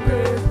I the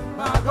grace,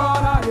 my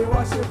God I the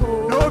worship,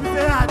 oh. Nobody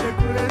say I the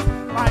grace,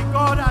 my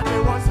God I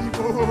the worship,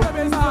 oh.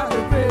 Nobody say I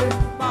the grace,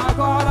 my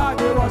God I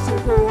the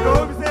worship, oh.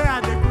 Nobody say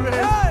I the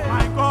grace,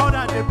 my God I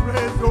the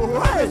praise, oh.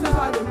 Nobody say I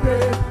the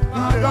grace,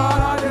 my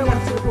God I the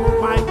worship,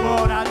 oh. My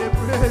God I the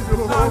praise,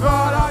 oh. My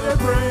God I the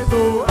praise, oh. My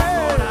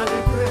God I the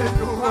praise, oh.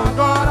 My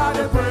God I the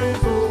praise, oh.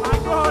 My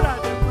God I the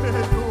praise,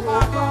 oh. My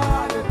God I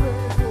the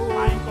praise, oh.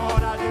 My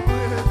God I the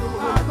praise, oh.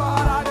 My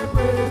God I the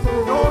praise,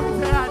 oh. Don't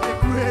say I the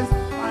grace,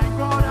 my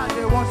God I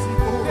the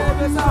worship, oh.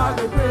 Don't say I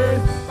the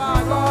grace, my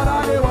God I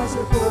the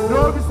worship, oh.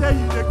 Don't say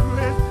you the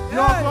grace,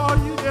 your God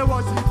you the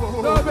worship,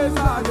 oh. Don't say I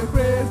the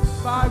grace,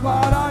 my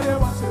God I the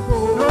worship,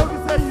 oh. Don't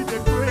say you the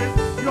grace,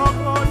 your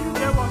God you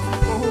the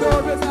worship, oh.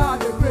 Don't say I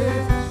the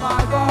grace, my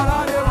God I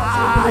the worship, oh.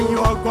 Ah,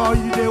 your God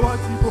you the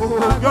worship, oh.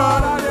 My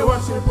God I the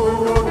worship, oh.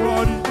 Your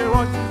God you the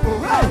worship, oh.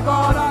 My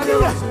God I the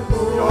worship, oh.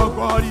 Your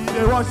God you the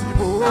worship,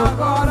 oh. My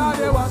God I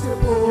the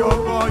worship, oh. Your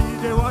God you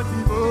the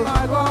worship, oh.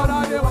 My God I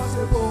the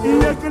worship, oh.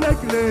 Iyekele.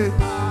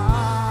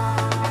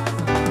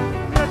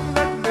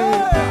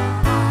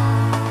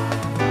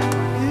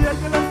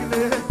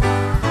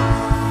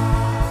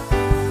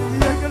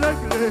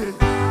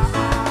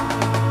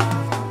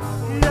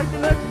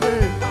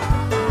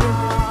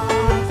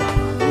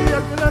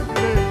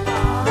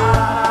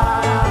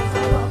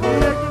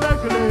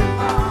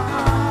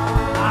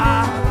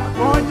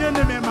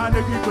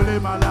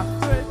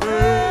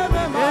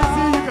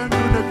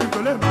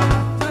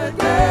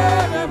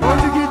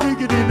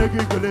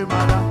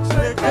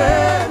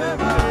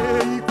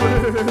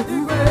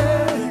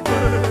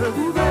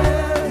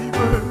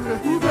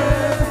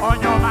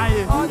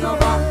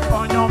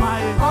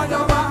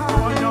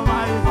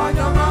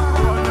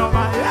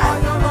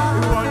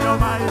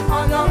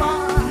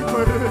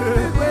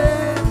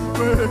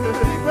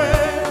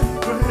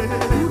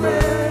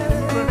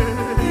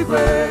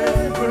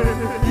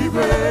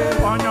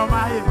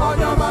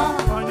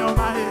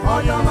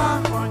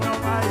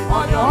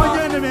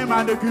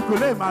 The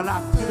Google Mala,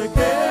 the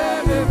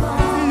game,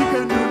 you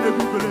can do the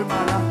Google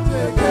Mala, the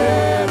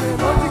game, the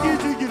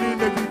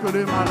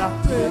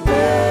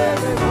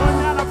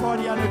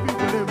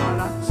Google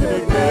Mala, the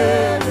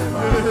game, the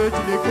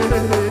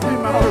Google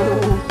Mala, the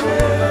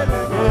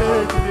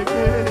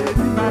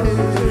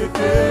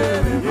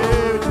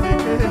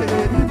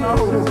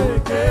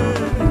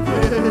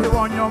game,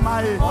 on your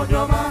mind, on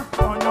your mind,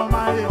 on your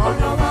mind, on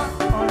your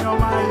mind, on your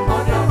mind,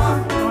 on your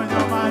mind, on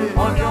your mind,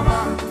 on your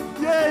mind.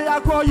 I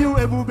call you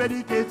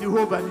everybody,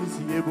 Jehovah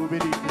Nisi,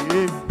 everybody.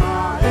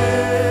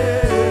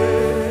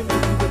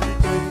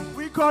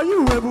 We call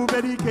you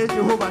everybody,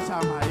 Jehovah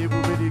Shammah,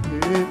 everybody.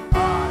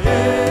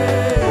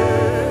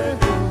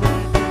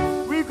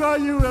 We call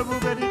you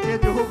everybody,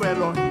 Jehovah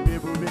Elohim,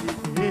 everybody.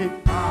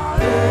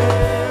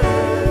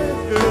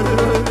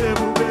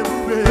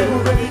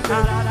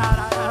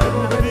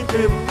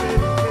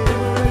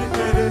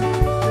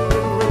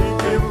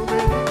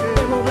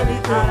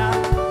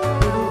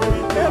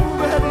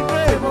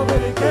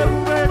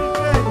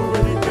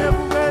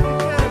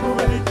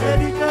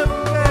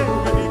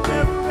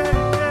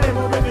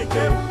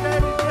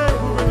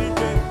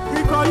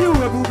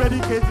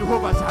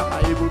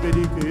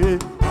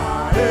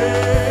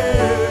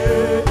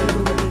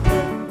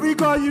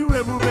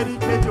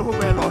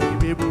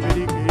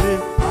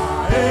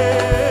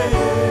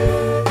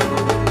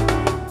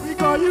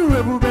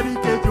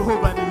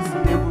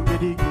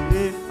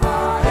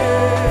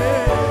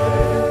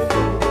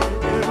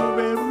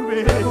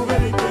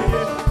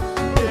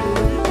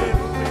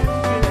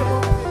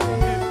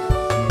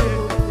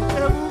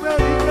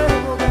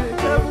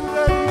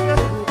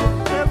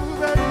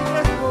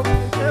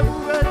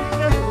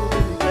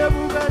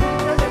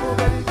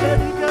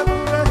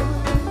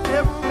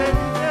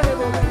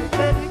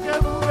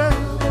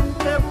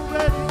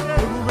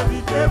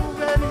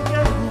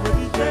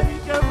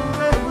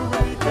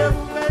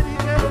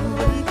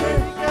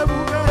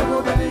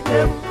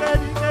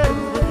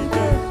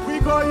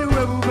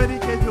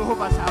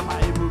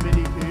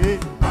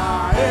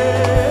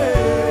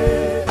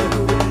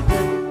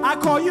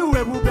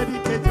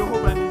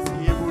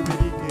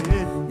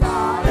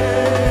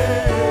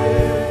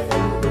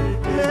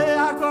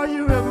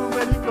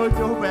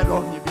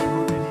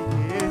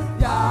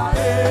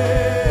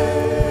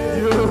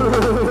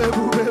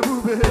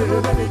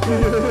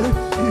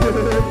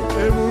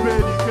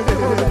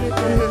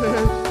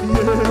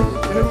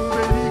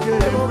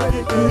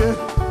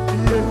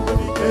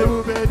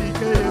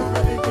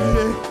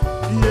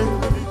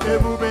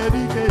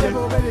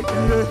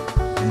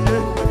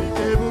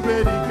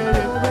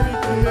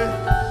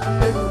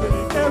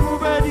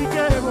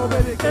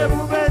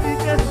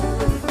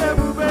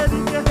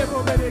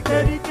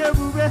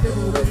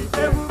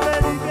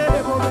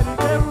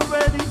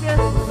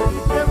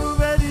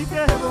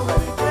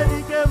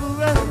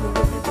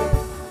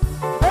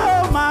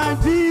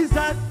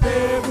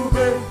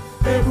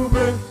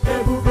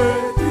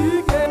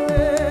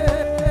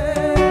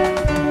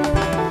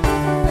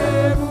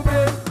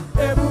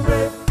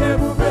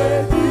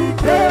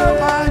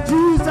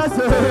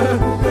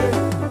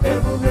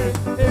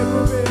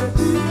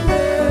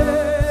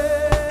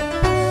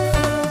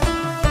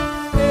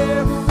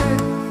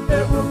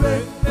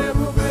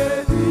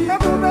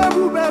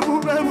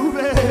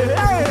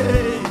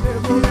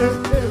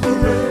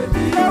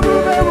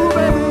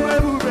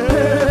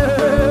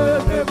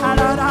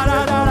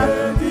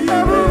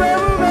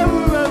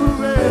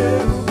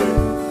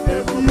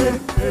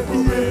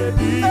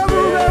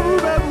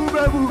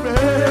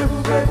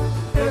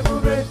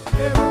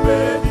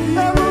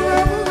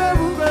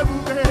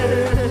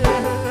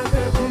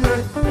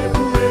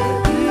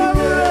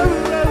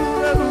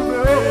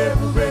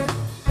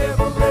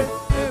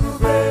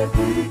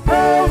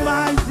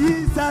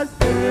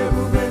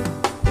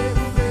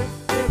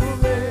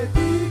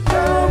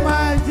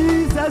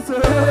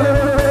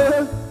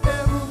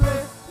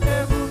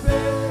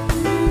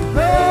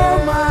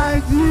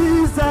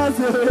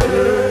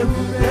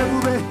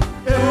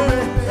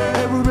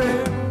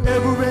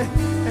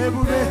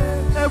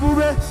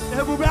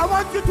 I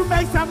want you to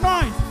make some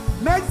noise.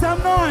 Make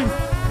some noise.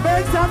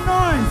 Make some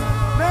noise.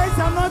 Make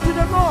some noise to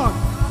the Lord.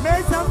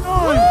 Make some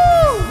noise.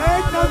 Woo!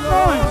 Make some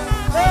noise.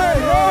 Hey,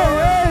 hey,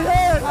 hey,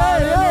 hey, hey,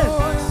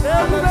 hey.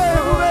 Everybody,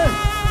 everybody.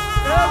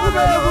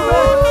 Everybody,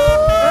 everybody.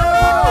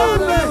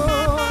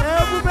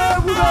 Everybody.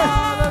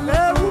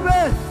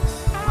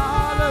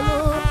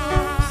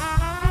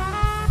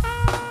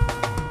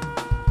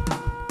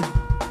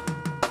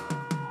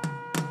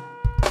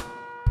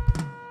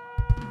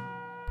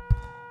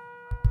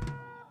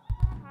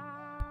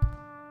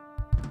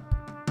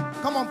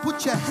 Come on,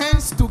 put your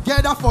hands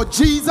together for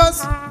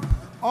Jesus.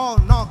 Oh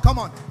no, come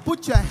on.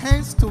 Put your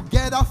hands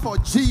together for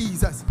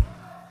Jesus.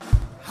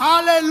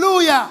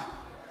 Hallelujah.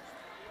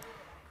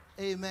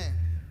 Amen.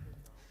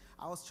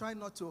 I was trying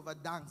not to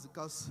overdance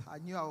because I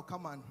knew I would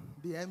come and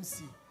be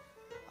MC.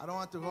 I don't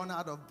want to run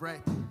out of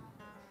breath.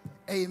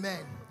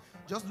 Amen.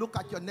 Just look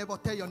at your neighbor.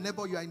 Tell your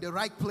neighbor you are in the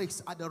right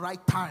place at the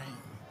right time.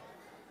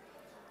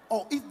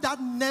 Or if that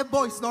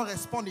neighbor is not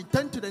responding,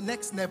 turn to the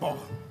next neighbor.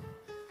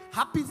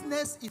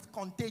 Happiness is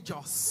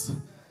contagious.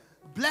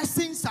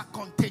 Blessings are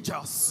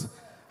contagious.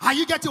 Are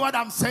you getting what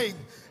I'm saying?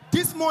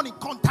 This morning,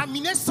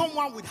 contaminate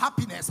someone with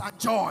happiness and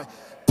joy.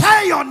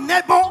 Tell your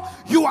neighbor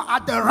you are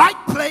at the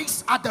right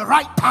place at the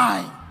right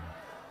time.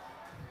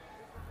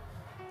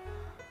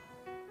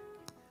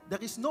 There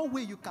is no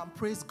way you can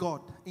praise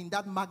God in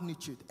that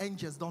magnitude.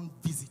 Angels don't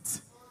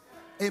visit.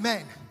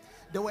 Amen.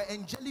 There were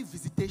angelic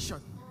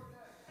visitation.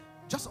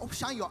 Just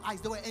shine your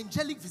eyes. There were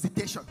angelic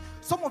visitation.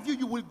 Some of you,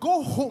 you will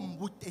go home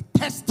with a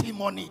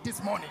testimony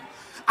this morning.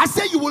 I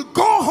say you will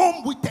go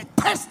home with a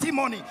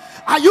testimony.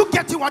 Are you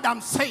getting what I'm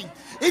saying?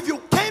 If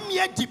you came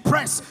here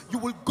depressed, you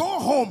will go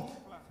home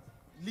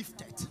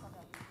lifted.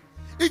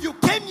 If you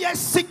came here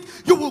sick,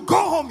 you will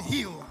go home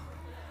healed.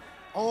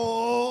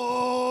 Oh!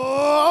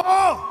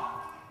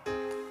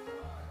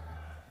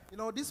 You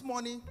know, this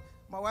morning,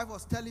 my wife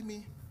was telling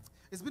me,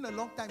 it's been a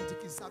long time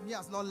Dickie Sammy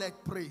has not led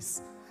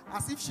praise.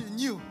 As if she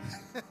knew.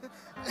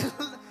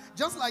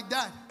 Just like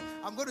that.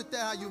 I'm going to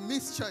tell her you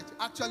missed church.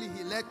 Actually,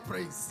 he led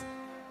praise.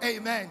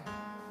 Amen.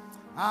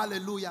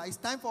 Hallelujah. It's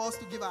time for us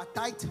to give our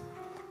tithe.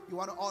 You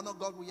want to honor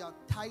God with your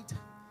tithe?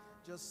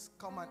 Just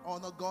come and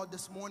honor God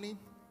this morning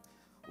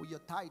with your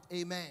tithe.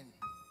 Amen.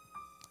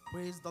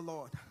 Praise the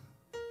Lord.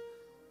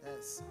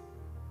 Yes.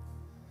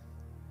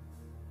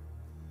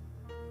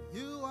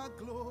 You are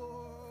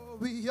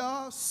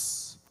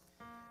glorious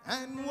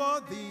and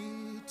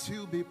worthy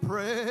to be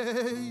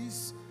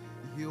praised.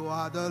 You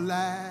are the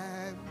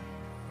Lamb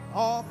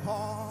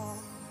upon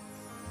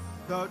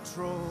the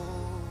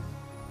throne.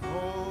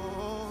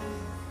 Oh,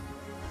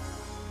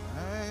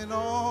 and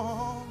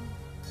on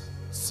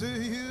to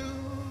you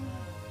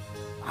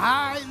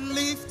I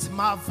lift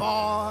my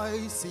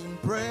voice in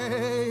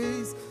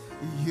praise.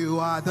 You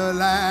are the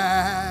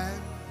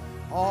Lamb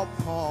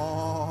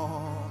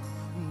upon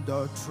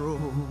the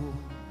throne.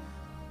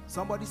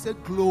 Somebody say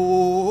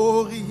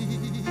glory,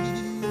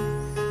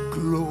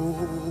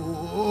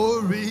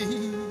 glory,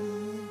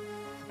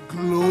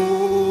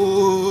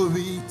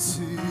 glory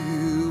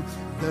to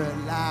the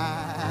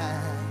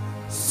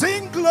Lamb.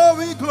 Sing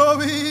glory, glory.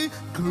 glory,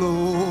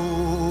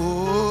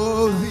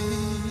 glory,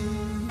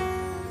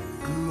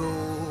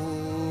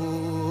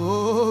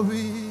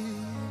 glory,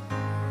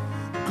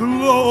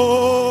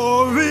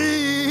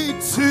 glory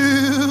to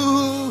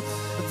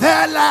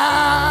the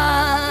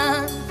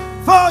Lamb.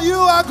 For you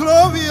are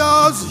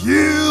glorious,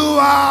 you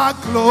are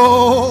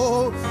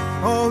glorious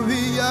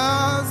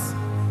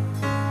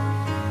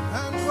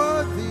and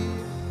worthy.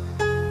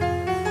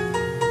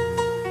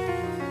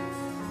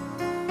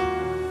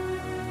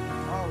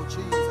 Oh,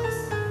 Jesus.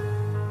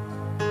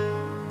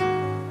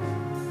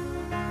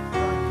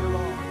 Thank you,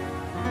 Lord.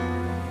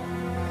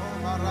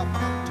 Oh,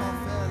 Marapanto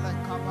Fele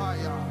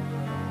Kabaya.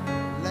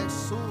 Le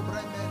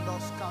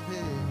Subremendos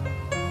Kabe.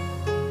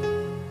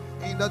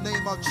 In the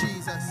name of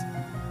Jesus.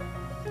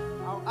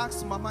 I'll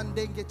ask Mama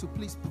Ndenge to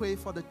please pray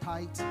for the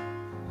tithe.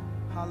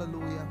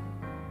 Hallelujah.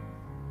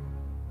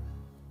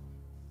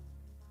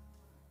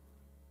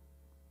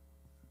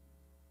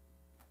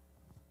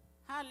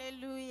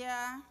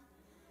 Hallelujah.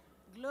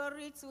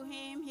 Glory to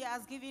him. He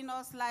has given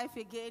us life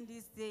again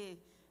this day.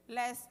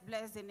 Let's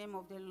bless the name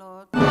of the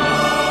Lord.